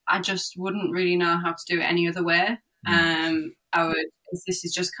honest, I just wouldn't really know how to do it any other way. This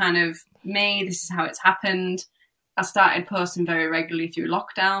is just kind of me. This is how it's happened. I started posting very regularly through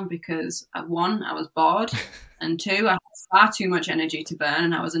lockdown because, one, I was bored, and two, I had far too much energy to burn,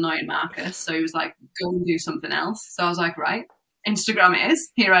 and I was annoying Marcus. So he was like, go and do something else. So I was like, right, Instagram it is.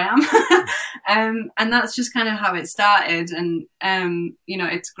 Here I am. And that's just kind of how it started. And,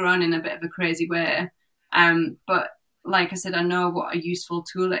 it's grown in a bit of a crazy way. But like I said, I know what a useful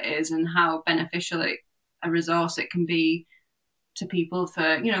tool it is and how beneficial a resource it can be to people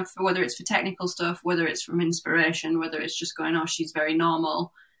for whether it's for technical stuff, whether it's from inspiration, whether it's just going, oh, she's very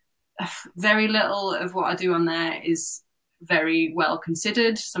normal. Very little of what I do on there is very well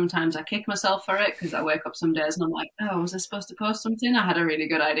considered. Sometimes I kick myself for it because I wake up some days and I'm like, oh, was I supposed to post something? I had a really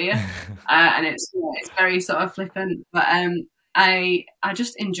good idea. And it's very sort of flippant, but I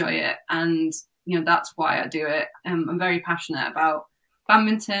just enjoy it, and that's why I do it. I'm very passionate about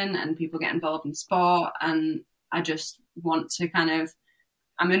badminton and people get involved in sport, and I just want to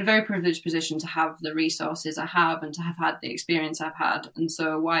I'm in a very privileged position to have the resources I have and to have had the experience I've had, and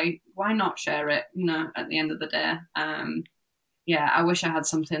so why not share it, at the end of the day. I wish I had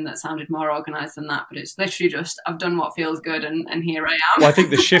something that sounded more organised than that, but it's literally just I've done what feels good, and here I am. Well, I think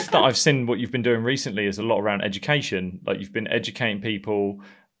the shift that I've seen, what you've been doing recently, is a lot around education. Like, you've been educating people.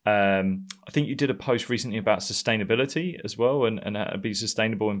 I think you did a post recently about sustainability as well, and how to be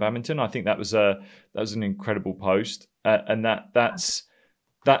sustainable in badminton. I think that was an incredible post, and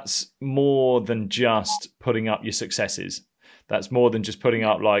that's more than just putting up your successes. That's more than just putting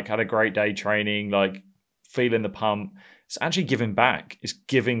up, like, had a great day training, like, feeling the pump. it's actually giving back. It's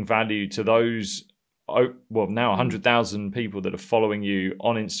giving value to those, now 100,000 people that are following you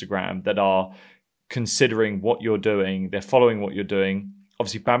on Instagram, that are considering what you're doing. They're following what you're doing.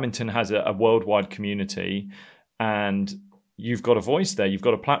 Obviously, badminton has a worldwide community, and you've got a voice there. You've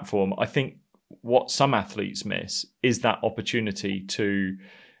got a platform. I think what some athletes miss is that opportunity to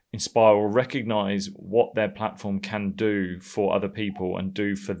inspire or recognize what their platform can do for other people and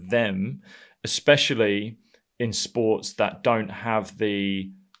do for them, especially in sports that don't have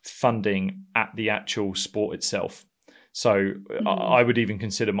the funding at the actual sport itself. So I would even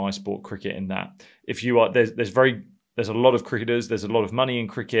consider my sport cricket in that. If you are, there's a lot of cricketers, there's a lot of money in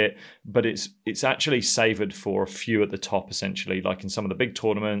cricket, but it's actually savoured for a few at the top, essentially, like in some of the big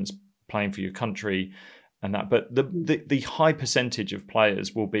tournaments, playing for your country and that. But the high percentage of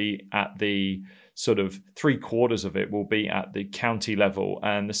players will be at the sort of 3/4 of it will be at the county level,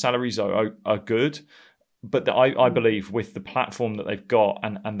 and the salaries are good. But I believe with the platform that they've got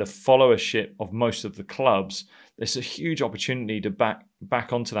and the followership of most of the clubs, there's a huge opportunity to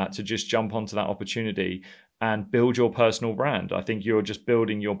back onto that, to just jump onto that opportunity and build your personal brand. I think you're just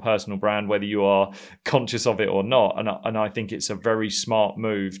building your personal brand, whether you are conscious of it or not. And I think it's a very smart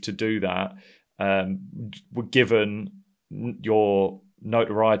move to do that, given your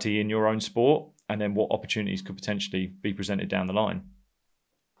notoriety in your own sport, and then what opportunities could potentially be presented down the line.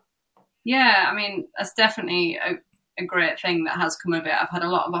 Yeah, I mean, that's definitely a great thing that has come of it. I've had a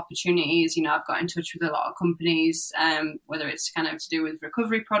lot of opportunities. I've got in touch with a lot of companies, whether it's kind of to do with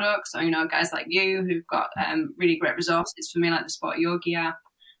recovery products or, guys like you who've got really great resources for me, like the Sport Yogi app.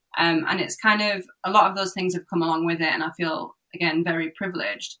 And it's kind of, a lot of those things have come along with it, and I feel, again, very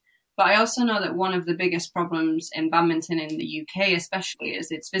privileged. But I also know that one of the biggest problems in badminton in the UK especially is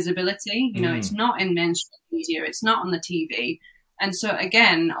its visibility. It's not in mainstream media, it's not on the TV. And so,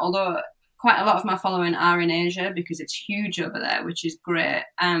 again, although quite a lot of my following are in Asia because it's huge over there, which is great,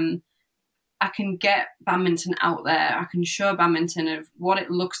 I can get badminton out there. I can show badminton of what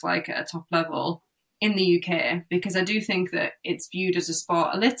it looks like at a top level in the UK, because I do think that it's viewed as a sport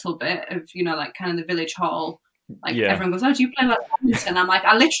a little bit of, like kind of the village hall. Like everyone goes, oh, do you play like badminton? I'm like,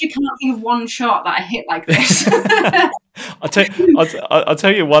 I literally can't think of one shot that I hit like this. I'll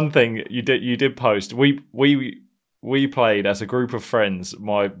tell you one thing you did post. We played as a group of friends,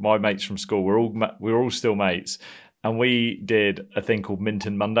 my mates from school. We're all still mates, and we did a thing called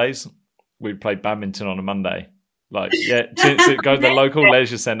Minton Mondays. We'd play badminton on a Monday, go to the local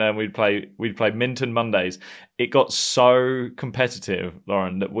leisure centre, and we'd play Minton Mondays. It got so competitive,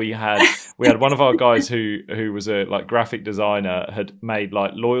 Lauren, that we had one of our guys who was a graphic designer, had made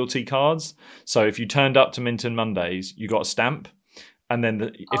loyalty cards. So if you turned up to Minton Mondays, you got a stamp. And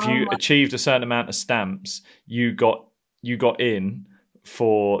then if you achieved a certain amount of stamps, you got in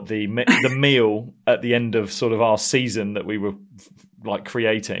for the meal at the end of sort of our season that we were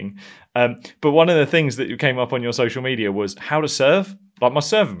creating. But one of the things that came up on your social media was how to serve. My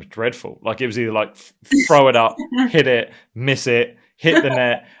serving was dreadful. It was either throw it up, hit it, miss it, hit the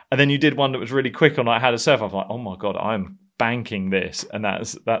net, and then you did one that was really quick on how to serve. I was like, oh my god, I'm banking this, and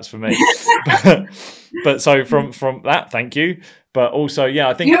that's for me. but so from that, thank you. But also,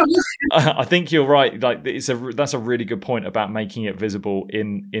 I think you're right. That's a really good point about making it visible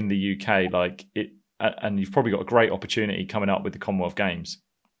in the UK. And you've probably got a great opportunity coming up with the Commonwealth Games.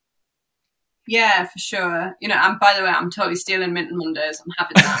 Yeah, for sure. And by the way, I'm totally stealing Minton Mondays. I'm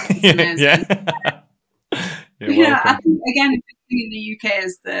having that. It's amazing. I think, again, the thing in the UK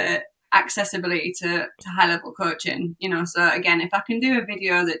is the accessibility to high level coaching. So again, if I can do a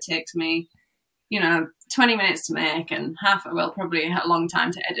video that takes me 20 minutes to make and probably a long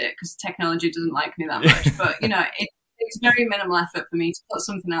time to edit because technology doesn't like me that much. But, it's very minimal effort for me to put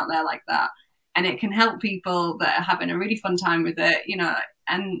something out there like that. And it can help people that are having a really fun time with it,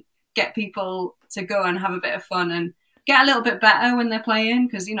 and get people to go and have a bit of fun and get a little bit better when they're playing.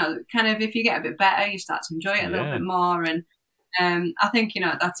 Because, kind of if you get a bit better, you start to enjoy it a little bit more. And I think,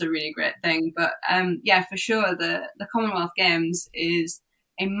 that's a really great thing. But, for sure, the Commonwealth Games is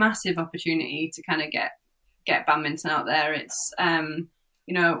a massive opportunity to kind of get badminton out there. It's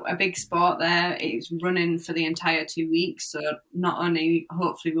a big sport there. It's running for the entire 2 weeks, so not only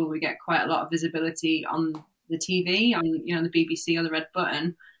hopefully will we get quite a lot of visibility on the TV, on the BBC or the Red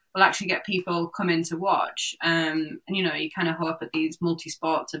Button, we'll actually get people coming to watch. And you kind of hope at these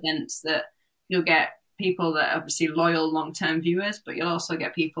multi-sports events that you'll get people that are obviously loyal long-term viewers, but you'll also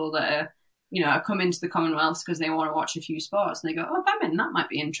get people that are come into the Commonwealth because they want to watch a few sports and they go, oh, badminton, that might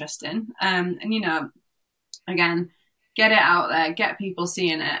be interesting. And again, get it out there, get people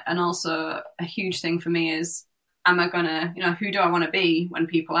seeing it. And also a huge thing for me is, am I going to, who do I want to be when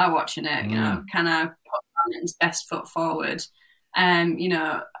people are watching it? Can I put badminton's best foot forward.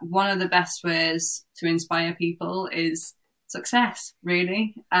 One of the best ways to inspire people is success,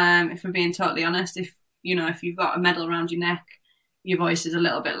 really. If we're being totally honest, if you've got a medal around your neck, your voice is a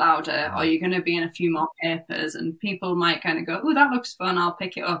little bit louder, or you're going to be in a few more papers, and people might kind of go, oh, that looks fun, I'll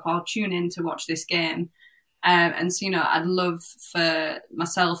pick it up, I'll tune in to watch this game. And so, I'd love for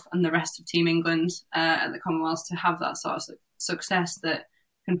myself and the rest of Team England at the Commonwealth to have that sort of success that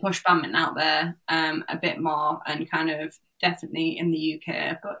can push badminton out there a bit more, and kind of definitely in the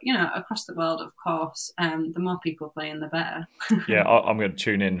UK, but across the world, of course. The more people playing, the better. Yeah, I'm going to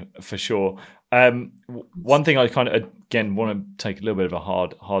tune in for sure. One thing I kind of again want to take a little bit of a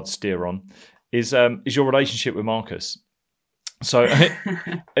hard steer on is your relationship with Marcus. So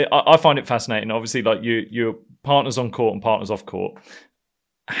I find it fascinating. Obviously, like you're partners on court and partners off court.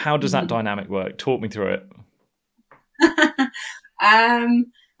 How does that dynamic work? Talk me through it.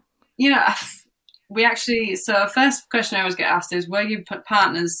 We actually, so first question I always get asked is, were you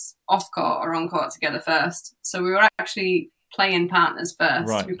partners off court or on court together first? So we were actually playing partners first.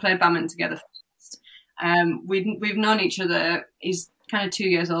 Right. We played badminton together first. We've known each other. He's kind of 2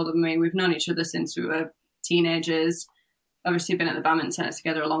 years older than me. We've known each other since we were teenagers. Obviously been at the badminton centre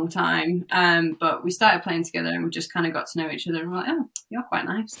together a long time. But we started playing together and we just kind of got to know each other, and we're like, oh, you're quite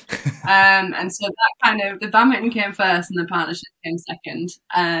nice. And so that kind of, the badminton came first and the partnership came second.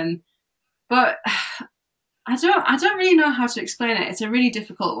 But I don't really know how to explain it. It's a really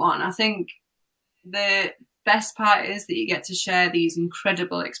difficult one. I think the best part is that you get to share these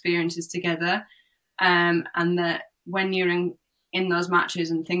incredible experiences together, and that when you're in those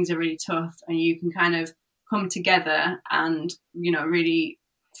matches and things are really tough, and you can kind of come together and really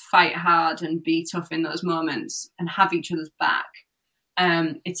fight hard and be tough in those moments and have each other's back.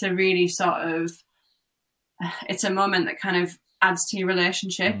 It's a really it's a moment that kind of adds to your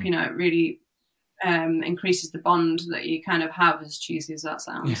relationship. It really increases the bond that you kind of have, as cheesy as that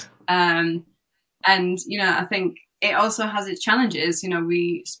sounds. And I think it also has its challenges.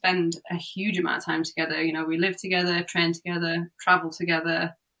 We spend a huge amount of time together. We live together, train together, travel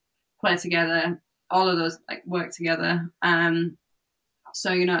together, play together, all of those, like, work together.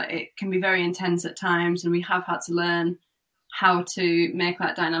 So it can be very intense at times, and we have had to learn how to make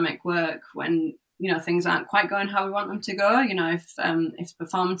that dynamic work when things aren't quite going how we want them to go. If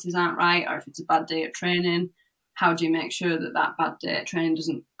performances aren't right, or if it's a bad day at training, how do you make sure that bad day at training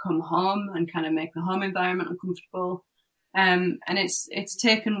doesn't come home and kind of make the home environment uncomfortable? And it's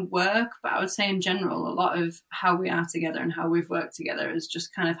taken work, but I would say in general, a lot of how we are together and how we've worked together has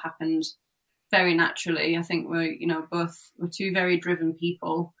just kind of happened very naturally. I think we're two very driven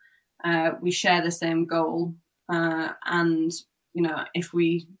people. We share the same goal, and if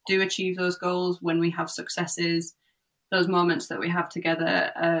we do achieve those goals, when we have successes, those moments that we have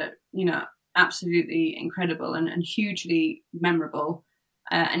together are, absolutely incredible and hugely memorable.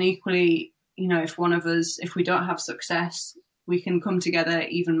 And equally, if we don't have success, we can come together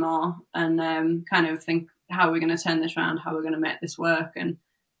even more and kind of think how we're going to turn this around, how we're going to make this work. And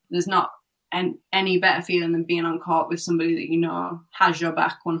there's not any better feeling than being on court with somebody that has your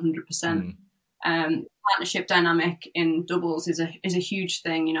back 100%. Partnership dynamic in doubles is a huge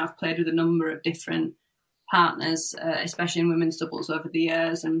thing. I've played with a number of different partners, especially in women's doubles over the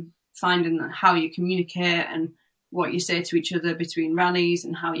years, and finding how you communicate and what you say to each other between rallies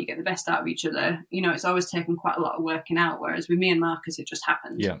and how you get the best out of each other. It's always taken quite a lot of working out, whereas with me and Marcus, it just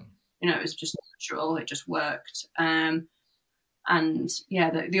happened. Yeah. It was just natural. It just worked. And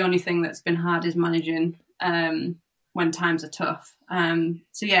yeah, the only thing that's been hard is managing when times are tough.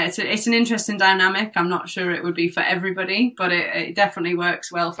 So yeah, it's an interesting dynamic. I'm not sure it would be for everybody, but it definitely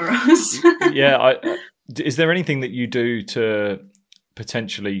works well for us. Yeah. Is there anything that you do to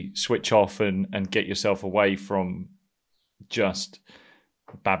potentially switch off and get yourself away from just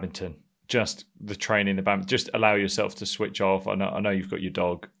badminton, just the training, the badminton, just allow yourself to switch off? I know you've got your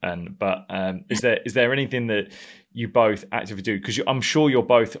dog, but is there anything that you both actively do? Because I'm sure you're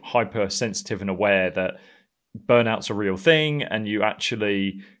both hypersensitive and aware that burnout's a real thing, and you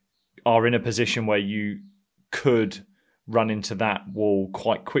actually are in a position where you could run into that wall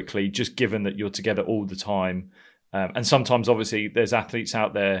quite quickly, just given that you're together all the time. And sometimes, obviously, there's athletes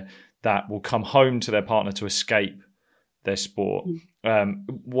out there that will come home to their partner to escape their sport.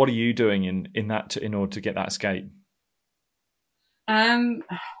 What are you doing in order to get that escape? I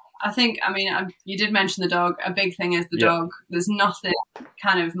think, you did mention the dog. A big thing is the dog. There's nothing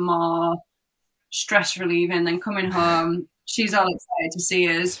kind of more stress relieving than coming home. She's all excited to see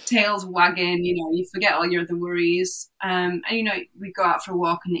us, tails wagging, you forget all your other worries. And we go out for a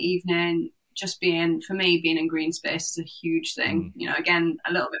walk in the evening, just for me, being in green space is a huge thing. You know, again,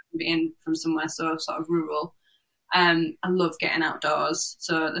 a little bit from being from somewhere so sort of rural. I love getting outdoors.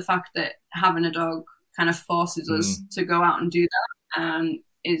 So the fact that having a dog kind of forces us to go out and do that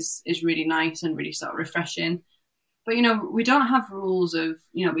is really nice and really sort of refreshing. But, you know, we don't have rules of,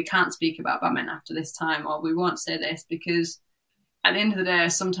 you know, we can't speak about badminton after this time, or we won't say this, because at the end of the day,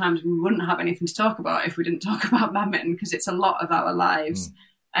 sometimes we wouldn't have anything to talk about if we didn't talk about badminton, because it's a lot of our lives.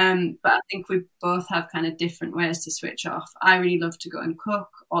 But I think we both have kind of different ways to switch off. I really love to go and cook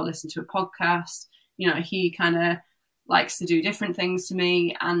or listen to a podcast. You know, he kind of likes to do different things to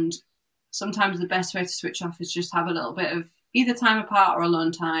me. And sometimes the best way to switch off is just have a little bit of either time apart or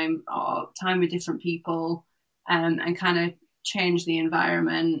alone time or time with different people, and kind of change the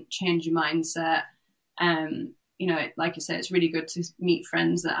environment, change your mindset. You know, like I said, it's really good to meet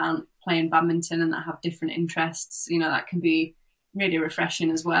friends that aren't playing badminton and that have different interests. You know, that can be really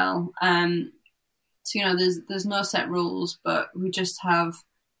refreshing as well. So, you know, there's no set rules, but we just have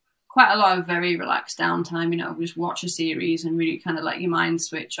quite a lot of very relaxed downtime. You know, we just watch a series and really kind of let your mind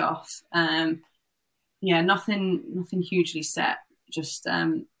switch off. Yeah, nothing hugely set, just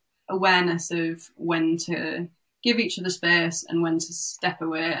awareness of when to give each other space and when to step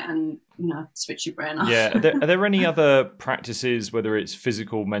away and, you know, switch your brain off. Yeah. Are there any other practices, whether it's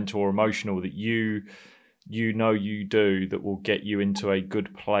physical, mental or emotional, that you know you do that will get you into a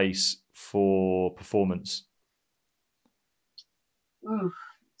good place for performance? Oh,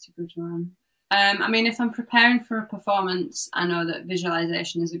 that's a good one. I mean, if I'm preparing for a performance, I know that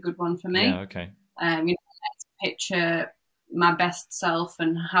visualization is a good one for me. Yeah, okay. You know, let's picture my best self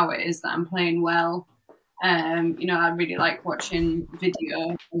and how it is that I'm playing well. You know, I really like watching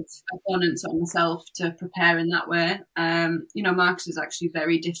video of opponents on myself to prepare in that way. You know, Marcus is actually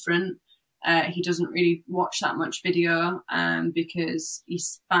very different. He doesn't really watch that much video because he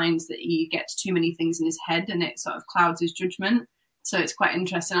finds that he gets too many things in his head and it sort of clouds his judgment. So it's quite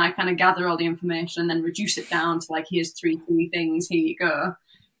interesting. I kind of gather all the information and then reduce it down to like, here's three key things, here you go.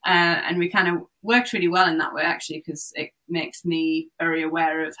 And we kind of worked really well in that way, actually, because it makes me very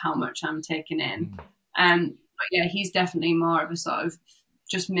aware of how much I'm taking in. But yeah, he's definitely more of a sort of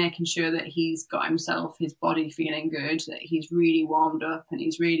just making sure that he's got himself, his body feeling good, that he's really warmed up and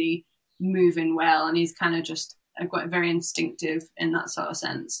he's really moving well. And he's kind of just, I've got very instinctive in that sort of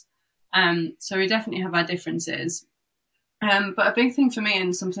sense. So we definitely have our differences. But a big thing for me,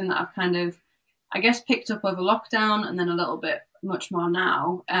 and something that I've kind of, I guess, picked up over lockdown and then a little bit much more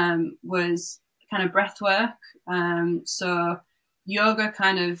now, was kind of breath work. So yoga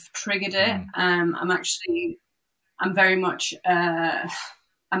kind of triggered it. I'm very much a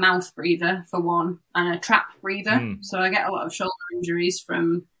mouth breather, for one, and a trap breather. So I get a lot of shoulder injuries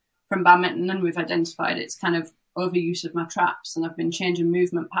from badminton, and we've identified it's kind of overuse of my traps, and I've been changing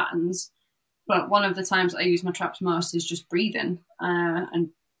movement patterns. But one of the times I use my traps most is just breathing and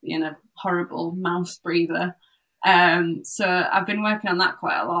being a horrible mouth breather. So I've been working on that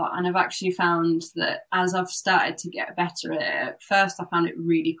quite a lot, and I've actually found that as I've started to get better at it, at first I found it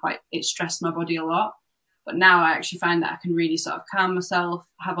really it stressed my body a lot. But now I actually find that I can really sort of calm myself,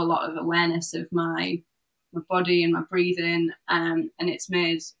 have a lot of awareness of my body and my breathing, and it's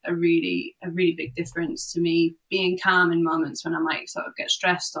made a really big difference to me being calm in moments when I might sort of get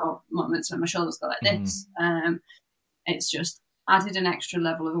stressed, or moments when my shoulders go like this. It's just added an extra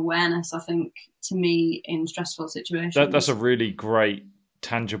level of awareness, I think, to me in stressful situations. That's a really great,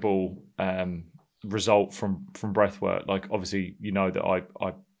 tangible result from breath work. Like, obviously, you know that I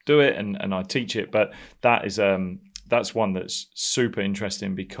do it and I teach it, but that is that's one that's super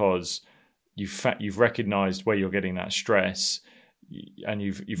interesting, because you've recognized where you're getting that stress, and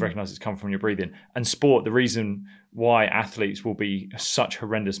you've recognized it's come from your breathing. And sport, the reason why athletes will be such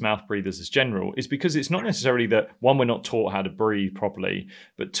horrendous mouth breathers as general is because it's not necessarily that, one, we're not taught how to breathe properly,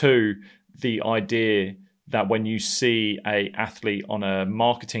 but two, the idea that when you see a athlete on a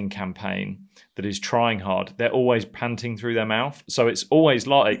marketing campaign that is trying hard, they're always panting through their mouth. So it's always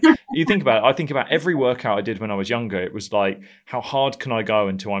like, you think about it, I think about every workout I did when I was younger. It was like, how hard can I go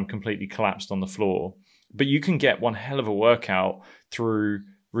until I'm completely collapsed on the floor? But you can get one hell of a workout through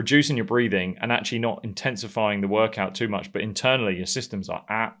reducing your breathing and actually not intensifying the workout too much, but internally your systems are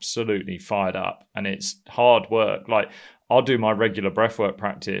absolutely fired up, and it's hard work. Like, I'll do my regular breathwork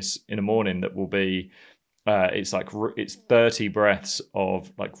practice in the morning that will be it's 30 breaths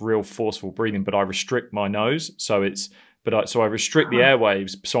of like real forceful breathing, but I restrict my nose. So I restrict the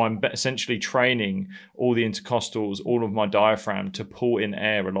airwaves. So I'm essentially training all the intercostals, all of my diaphragm to pull in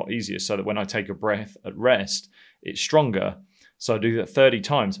air a lot easier, so that when I take a breath at rest, it's stronger. So I do that 30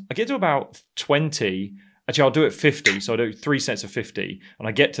 times. I get to about 20. actually, I'll do it 50. So I do 3 sets of 50 and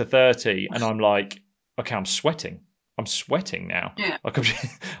I get to 30 and I'm like, okay, I'm sweating now. Yeah. Like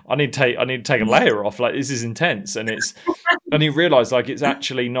I need to take a layer off. Like, this is intense. And you realize, like, it's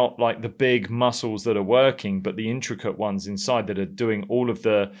actually not like the big muscles that are working, but the intricate ones inside that are doing all of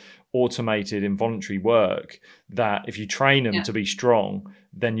the automated involuntary work, that if you train them to be strong,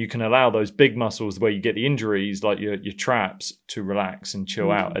 then you can allow those big muscles where you get the injuries, like your traps, to relax and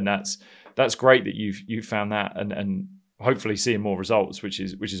chill out. And that's great that you've found that, and hopefully seeing more results, which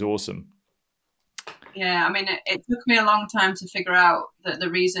is awesome. Yeah, I mean, it took me a long time to figure out that the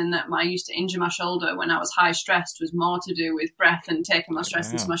reason that I used to injure my shoulder when I was high stressed was more to do with breath and taking my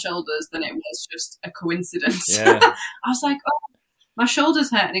stress into my shoulders than it was just a coincidence. Yeah. I was like, oh, my shoulder's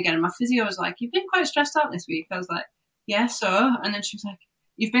hurting again. And my physio was like, you've been quite stressed out this week. I was like, yeah, so? And then she was like,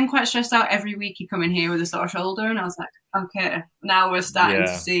 you've been quite stressed out every week you come in here with a sore shoulder. And I was like, okay, now we're starting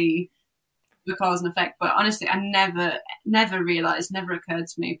to see the cause and effect. But honestly, I never realised, never occurred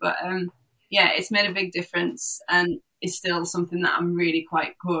to me. But yeah, it's made a big difference, and it's still something that I'm really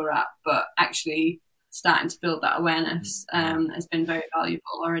quite poor at, but actually starting to build that awareness has been very valuable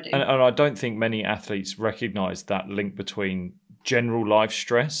already. And I don't think many athletes recognise that link between general life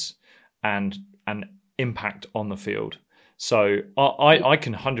stress and an impact on the field. So I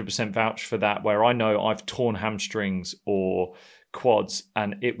can 100% vouch for that, where I know I've torn hamstrings or quads,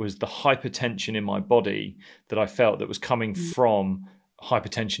 and it was the hypertension in my body that I felt that was coming from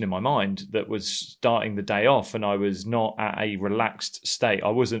hypertension in my mind that was starting the day off, and I was not at a relaxed state.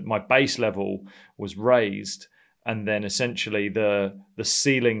 My base level was raised, and then essentially the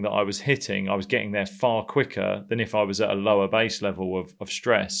ceiling that I was hitting, I was getting there far quicker than if I was at a lower base level of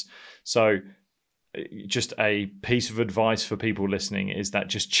stress. So just a piece of advice for people listening is that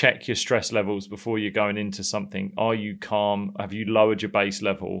just check your stress levels before you're going into something. Are you calm? Have you lowered your base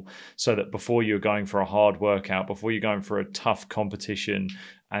level, so that before you're going for a hard workout, before you're going for a tough competition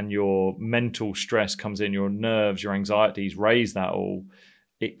and your mental stress comes in, your nerves, your anxieties, raise that all,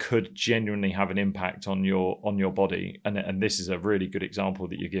 it could genuinely have an impact on your body. And this is a really good example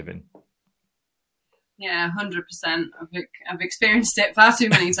that you're giving. Yeah, 100%. I've experienced it far too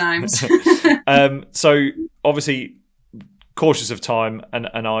many times. So obviously cautious of time, and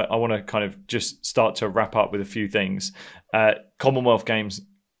I want to kind of just start to wrap up with a few things. Commonwealth Games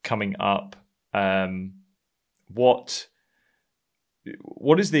coming up. What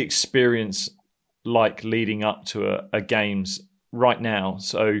is the experience like leading up to a Games right now?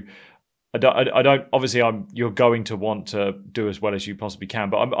 So I don't. Obviously, you're going to want to do as well as you possibly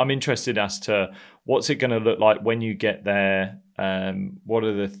can, but I'm interested as to what's it going to look like when you get there. What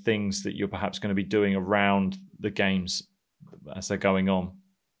are the things that you're perhaps going to be doing around the Games as they're going on?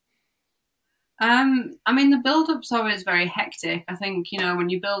 I mean, the build-up's always very hectic. I think, when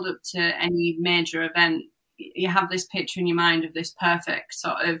you build up to any major event, you have this picture in your mind of this perfect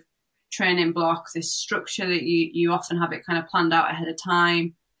sort of training block, this structure that you often have it kind of planned out ahead of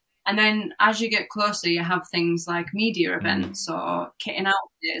time. And then as you get closer, you have things like media events or kitting out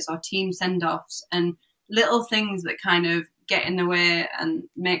days or team send-offs and little things that kind of get in the way and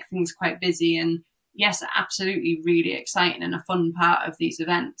make things quite busy. And yes, absolutely really exciting and a fun part of these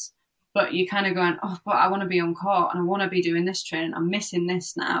events. But you're kind of going, oh, but I want to be on court and I want to be doing this training. I'm missing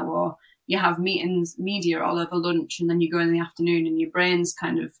this now. Or you have meetings, media all over lunch, and then you go in the afternoon and your brain's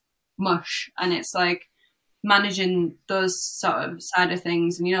kind of mush. And it's like, managing those sort of side of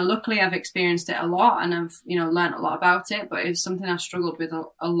things. And, luckily I've experienced it a lot and I've, learned a lot about it, but it was something I struggled with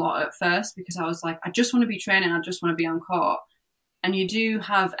a lot at first, because I was like, I just want to be training. I just want to be on court. And you do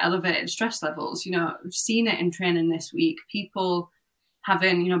have elevated stress levels. I've seen it in training this week, people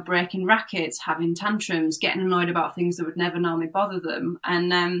having, breaking rackets, having tantrums, getting annoyed about things that would never normally bother them.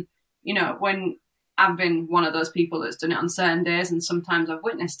 And then, when I've been one of those people that's done it on certain days, and sometimes I've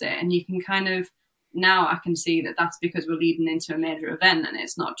witnessed it, and you can kind of, now I can see that that's because we're leading into a major event and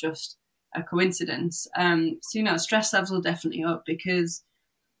it's not just a coincidence. So, stress levels are definitely up, because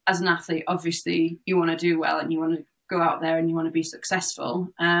as an athlete, obviously you want to do well and you want to go out there and you want to be successful.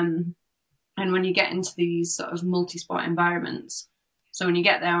 And when you get into these sort of multi-sport environments, so when you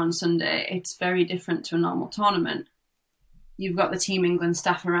get there on Sunday, it's very different to a normal tournament. You've got the Team England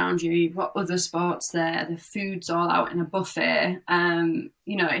staff around you. You've got other sports there. The food's all out in a buffet.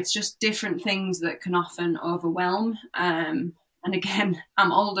 It's just different things that can often overwhelm. And again,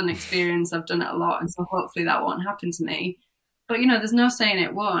 I'm old and experienced. I've done it a lot. And so hopefully that won't happen to me. But, there's no saying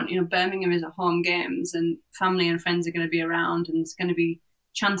it won't. Birmingham is at home games and family and friends are going to be around, and there's going to be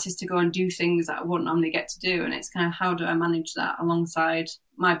chances to go and do things that I wouldn't normally get to do. And it's kind of, how do I manage that alongside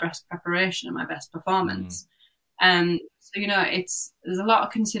my best preparation and my best performance? So, there's a lot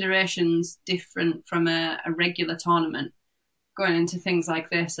of considerations different from a regular tournament going into things like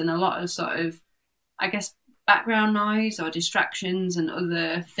this, and a lot of sort of, I guess, background noise or distractions and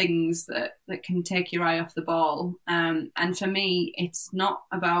other things that can take your eye off the ball. And for me, it's not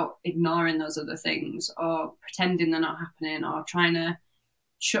about ignoring those other things or pretending they're not happening or trying to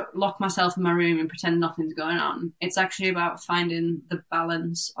lock myself in my room and pretend nothing's going on. It's actually about finding the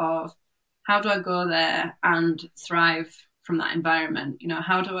balance of how do I go there and thrive from that environment?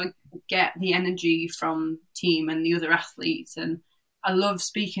 How do I get the energy from team and the other athletes? And I love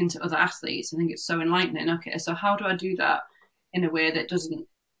speaking to other athletes. I think it's so enlightening. Okay, so how do I do that in a way that doesn't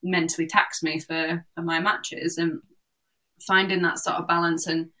mentally tax me for my matches? And finding that sort of balance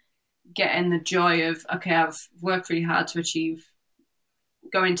and getting the joy of, okay, I've worked really hard to achieve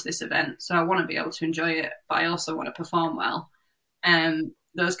going to this event, so I want to be able to enjoy it, but I also want to perform well.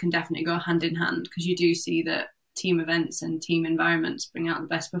 Those can definitely go hand in hand, because you do see that team events and team environments bring out the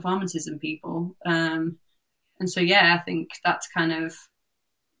best performances in people. And so, I think that's kind of,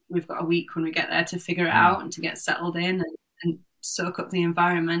 we've got a week when we get there to figure it out and to get settled in and soak up the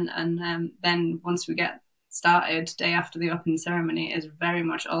environment. And then once we get started, day after the opening ceremony, is very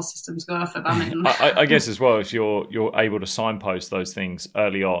much all systems go for badminton. I guess as well, if you're able to signpost those things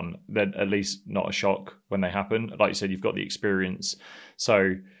early on, then at least not a shock when they happen. Like you said, you've got the experience.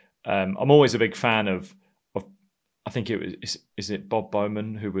 So I'm always a big fan of I think is it Bob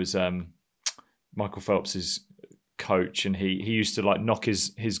Bowman, who was Michael Phelps's coach, and he used to like knock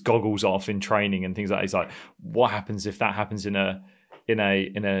his goggles off in training and things like that. He's like, what happens if that happens in a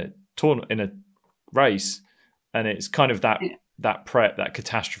race? And it's kind of that prep, that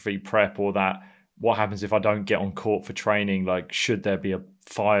catastrophe prep, or that what happens if I don't get on court for training? Like, should there be a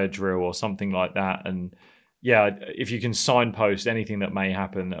fire drill or something like that? And if you can signpost anything that may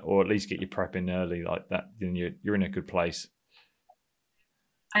happen, or at least get your prep in early like that, then you're in a good place.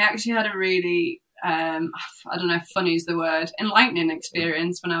 I actually had a really, I don't know if funny is the word, enlightening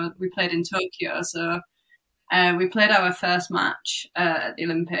experience when we played in Tokyo. So we played our first match at the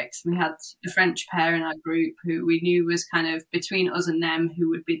Olympics. We had a French pair in our group who we knew was kind of between us and them who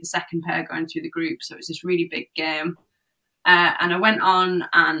would be the second pair going through the group. So it was this really big game. And I went on,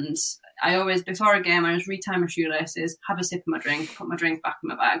 and I always, before a game, I just retie my shoelaces, have a sip of my drink, put my drink back in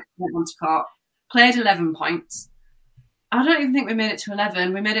my bag, went on to court, played 11 points. I don't even think we made it to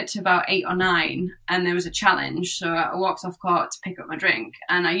 11. We made it to about 8 or 9, and there was a challenge. So I walked off court to pick up my drink,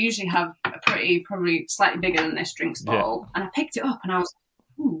 and I usually have a probably slightly bigger than this drinks bottle. And I picked it up, and I was,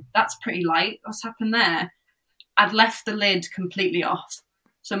 that's pretty light. What's happened there? I'd left the lid completely off.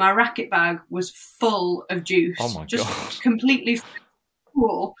 So my racket bag was full of juice. Oh my God. Completely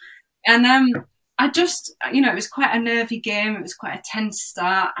full. And I just, it was quite a nervy game. It was quite a tense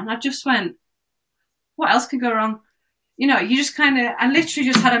start. And I just went, what else could go wrong? You just I literally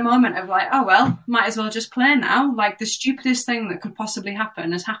just had a moment of like, oh, well, might as well just play now. Like, the stupidest thing that could possibly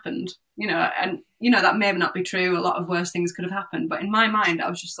happen has happened, and, that may not be true. A lot of worse things could have happened. But in my mind, I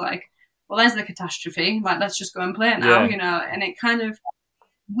was just like, well, there's the catastrophe. Like, let's just go and play now, and it kind of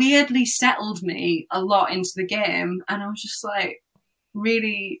weirdly settled me a lot into the game. And I was just like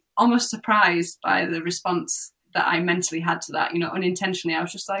really almost surprised by the response that I mentally had to that, unintentionally. I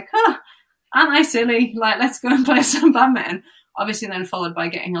was just like, am I silly? Like, let's go and play some badminton. Obviously then followed by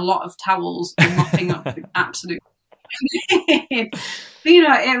getting a lot of towels and mopping up the absolute but,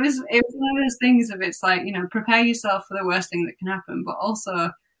 it was one of those things of, it's like, prepare yourself for the worst thing that can happen, but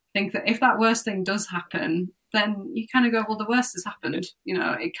also think that if that worst thing does happen, then you kind of go, well, the worst has happened.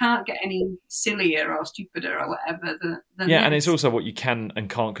 It can't get any sillier or stupider or whatever than this. And it's also what you can and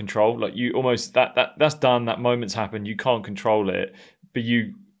can't control. Like, you almost, that's done, that moment's happened, you can't control it, but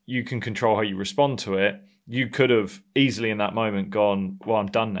you can control how you respond to it. You could have easily in that moment gone, well, I'm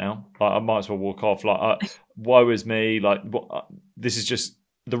done now. Like, I might as well walk off. Like, woe is me. Like, this is just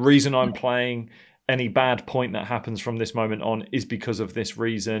the reason I'm playing. Any bad point that happens from this moment on is because of this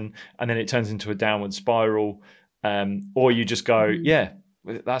reason. And then it turns into a downward spiral. Or you just go,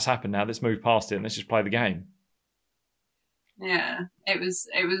 that's happened now. Let's move past it and let's just play the game. Yeah, it was,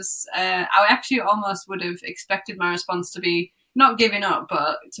 I actually almost would have expected my response to be not giving up,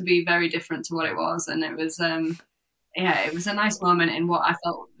 but to be very different to what it was. And it was, it was a nice moment in what I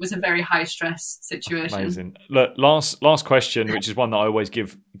felt was a very high stress situation. Amazing. Look, last question, which is one that I always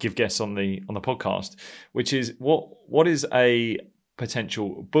give guests on the podcast, which is what is a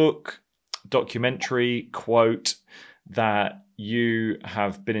potential book, documentary, quote that you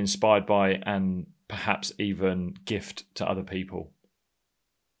have been inspired by and perhaps even gift to other people?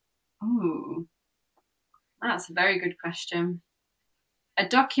 Ooh, that's a very good question. A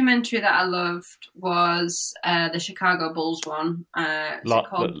documentary that I loved was the Chicago Bulls one. Is it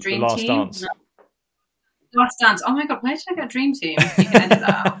called Dream The Last Team? Dance. No. Last Dance. Oh my god, where did I get Dream Team? You can edit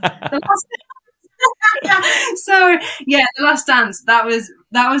that out. The Last So yeah, The Last Dance. That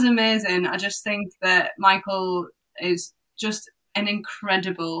was amazing. I just think that Michael is just an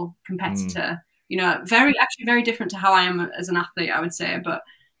incredible competitor. You know, very different to how I am as an athlete, I would say, but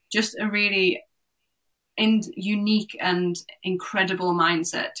just a really unique and incredible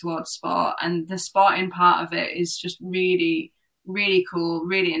mindset towards sport, and the sporting part of it is just really, really cool,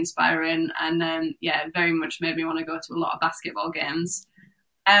 really inspiring, and very much made me want to go to a lot of basketball games.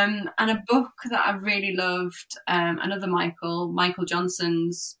 And a book that I really loved, another Michael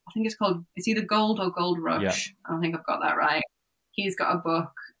Johnson's, I think it's either Gold or Gold Rush. Yeah. I think I've got that right. He's got a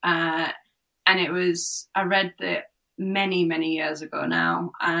book, and I read it many, many years ago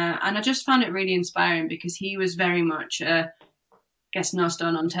now, and I just found it really inspiring because he was very much I guess no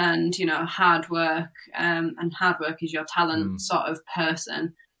stone unturned, you know, hard work, and hard work is your talent sort of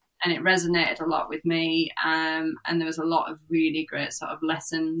person, and it resonated a lot with me, and there was a lot of really great sort of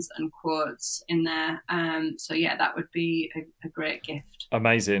lessons and quotes in there, so yeah, that would be a great gift.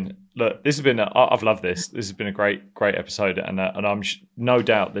 Amazing. Look, this has been I've loved this has been a great episode, and I'm no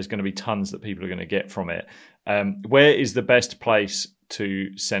doubt there's going to be tons that people are going to get from it. Where is the best place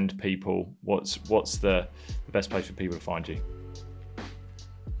to send people? What's the best place for people to find you?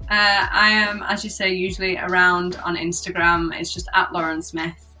 I am, as you say, usually around on Instagram. It's just at Lauren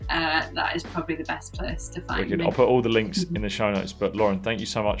Smith. That is probably the best place to find me. I'll put all the links in the show notes. But Lauren, thank you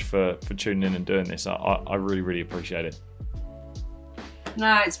so much for tuning in and doing this. I really, really appreciate it.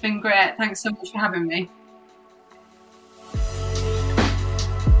 No, it's been great. Thanks so much for having me.